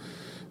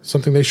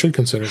they should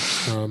consider.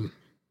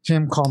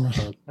 Jim, call me.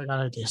 I got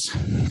ideas.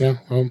 Yeah,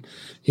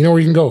 you know where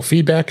you can go.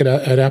 Feedback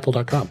at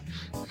apple.com.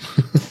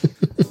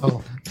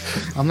 Oh,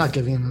 I'm not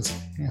giving him this.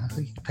 Yeah,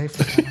 you can pay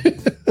for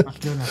that. I'm not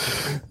doing that for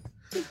free.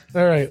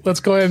 All right, let's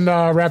go ahead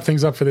and wrap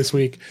things up for this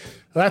week.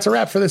 That's a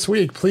wrap for this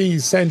week.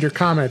 Please send your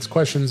comments,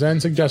 questions,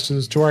 and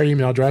suggestions to our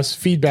email address,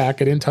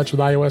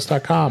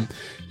 feedback@intouchwithios.com.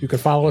 You can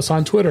follow us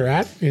on Twitter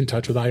at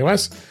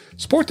intouchwithios.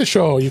 Support the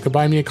show. You can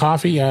buy me a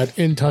coffee at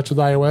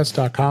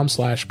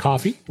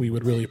intouchwithios.com/coffee. We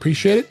would really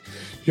appreciate it.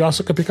 You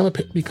also can become a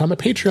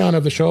Patreon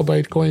of the show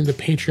by going to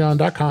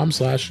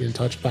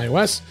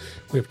patreon.com/intouchwithios.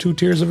 We have 2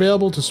 tiers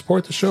available to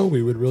support the show.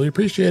 We would really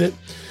appreciate it.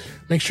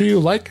 Make sure you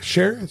like,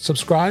 share, and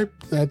subscribe,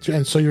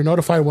 and so you're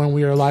notified when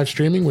we are live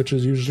streaming, which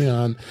is usually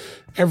on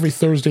every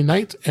Thursday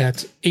night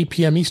at 8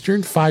 p.m.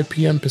 Eastern, 5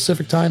 p.m.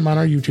 Pacific time on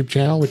our YouTube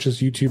channel, which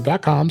is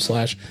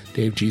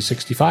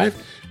youtube.com/DaveG65.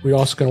 We're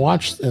also going to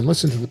watch and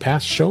listen to the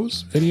past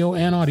shows, video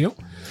and audio.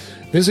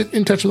 Visit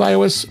In Touch with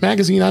iOS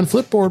magazine on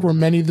Flipboard, where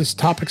many of the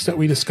topics that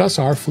we discuss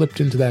are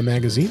flipped into that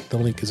magazine. The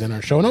link is in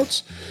our show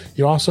notes.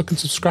 You also can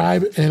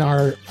subscribe in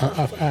our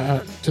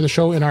to the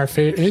show in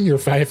your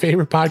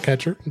favorite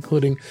podcatcher,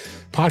 including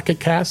Pocket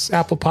Casts,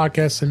 Apple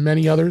Podcasts, and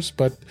many others.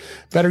 But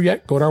better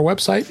yet, go to our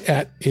website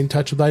at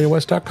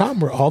intouchwithios.com,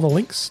 where all the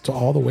links to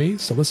all the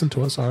ways to listen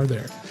to us are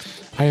there.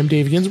 I am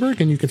Dave Ginsburg,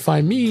 and you can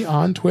find me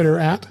on Twitter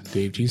at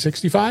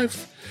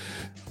DaveG65.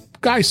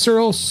 Guy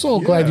Searle,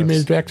 glad you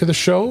made it back to the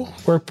show.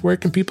 Where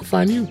can people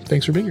find you?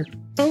 Thanks for being here.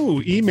 Oh,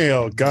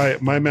 email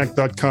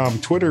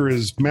guy@mymac.com. Twitter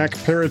is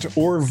MacParrot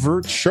or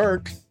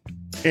VertShark.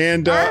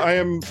 And I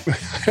am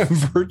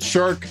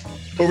VertShark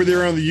over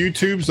there on the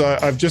YouTubes.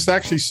 I've just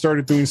actually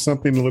started doing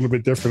something a little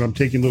bit different. I'm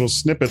taking little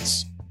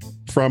snippets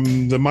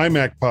from the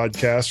MyMac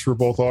podcast for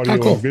both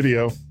audio and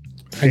video.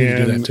 I need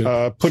to do that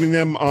too. Putting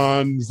them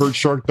on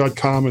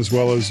VertShark.com as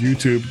well as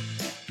YouTube.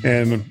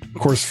 And of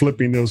course,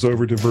 flipping those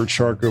over to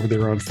VertShark over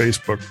there on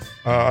Facebook.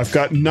 I've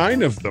got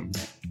 9 of them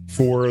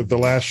for the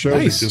last show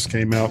that just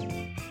came out.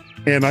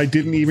 And I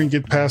didn't even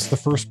get past the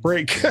first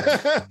break.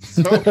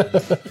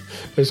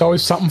 There's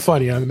always something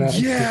funny on that.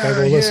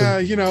 Yeah.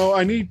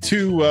 I need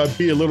to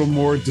be a little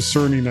more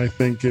discerning, I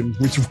think, in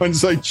which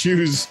ones I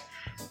choose.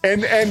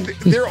 And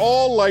they're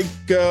all like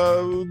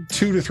 2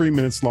 to 3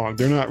 minutes long.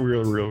 They're not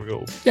real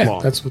long. Yeah,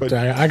 that's what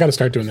I got to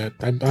start doing that.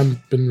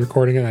 I've been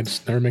recording it. I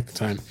just never make the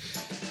time.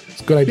 It's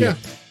a good idea. Yeah.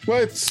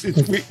 Well, it's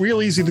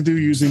real easy to do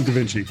using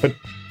DaVinci, but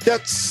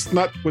that's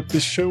not what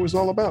this show is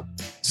all about.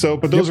 So,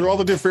 but those are all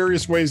the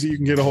various ways that you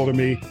can get a hold of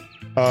me.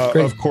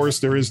 Of course,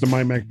 there is the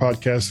MyMac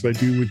podcast that I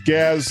do with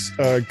Gaz,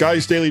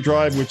 Guy's Daily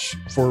Drive, which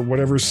for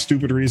whatever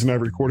stupid reason I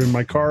record in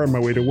my car on my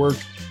way to work,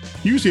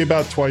 usually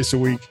about twice a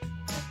week.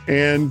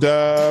 And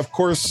of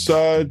course,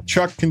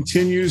 Chuck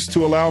continues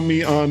to allow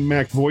me on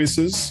Mac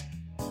Voices.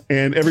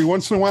 And every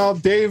once in a while,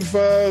 Dave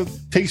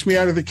takes me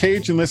out of the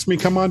cage and lets me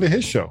come on to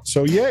his show.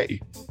 So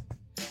yay.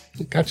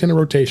 Got you in a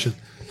rotation.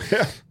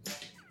 Yeah.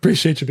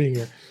 Appreciate you being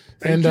here.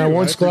 And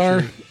Warren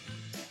Sklar,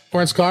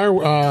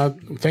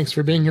 thanks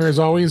for being here as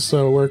always.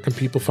 So where can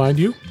people find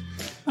you?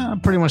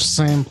 Pretty much the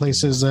same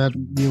places that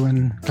you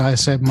and Guy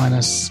said,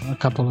 minus a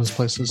couple of those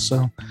places.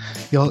 So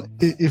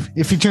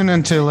if you tune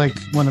into like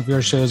one of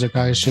your shows or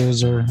Guy's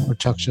shows or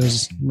Chuck's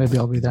shows, maybe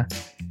I'll be there.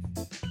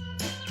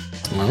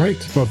 All right.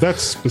 Well,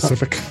 that's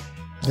specific.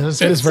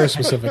 It is very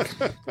specific.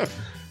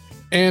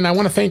 And I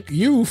want to thank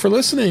you for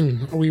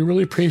listening. We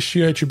really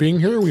appreciate you being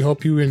here. We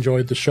hope you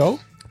enjoyed the show.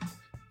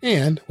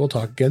 And we'll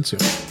talk again soon.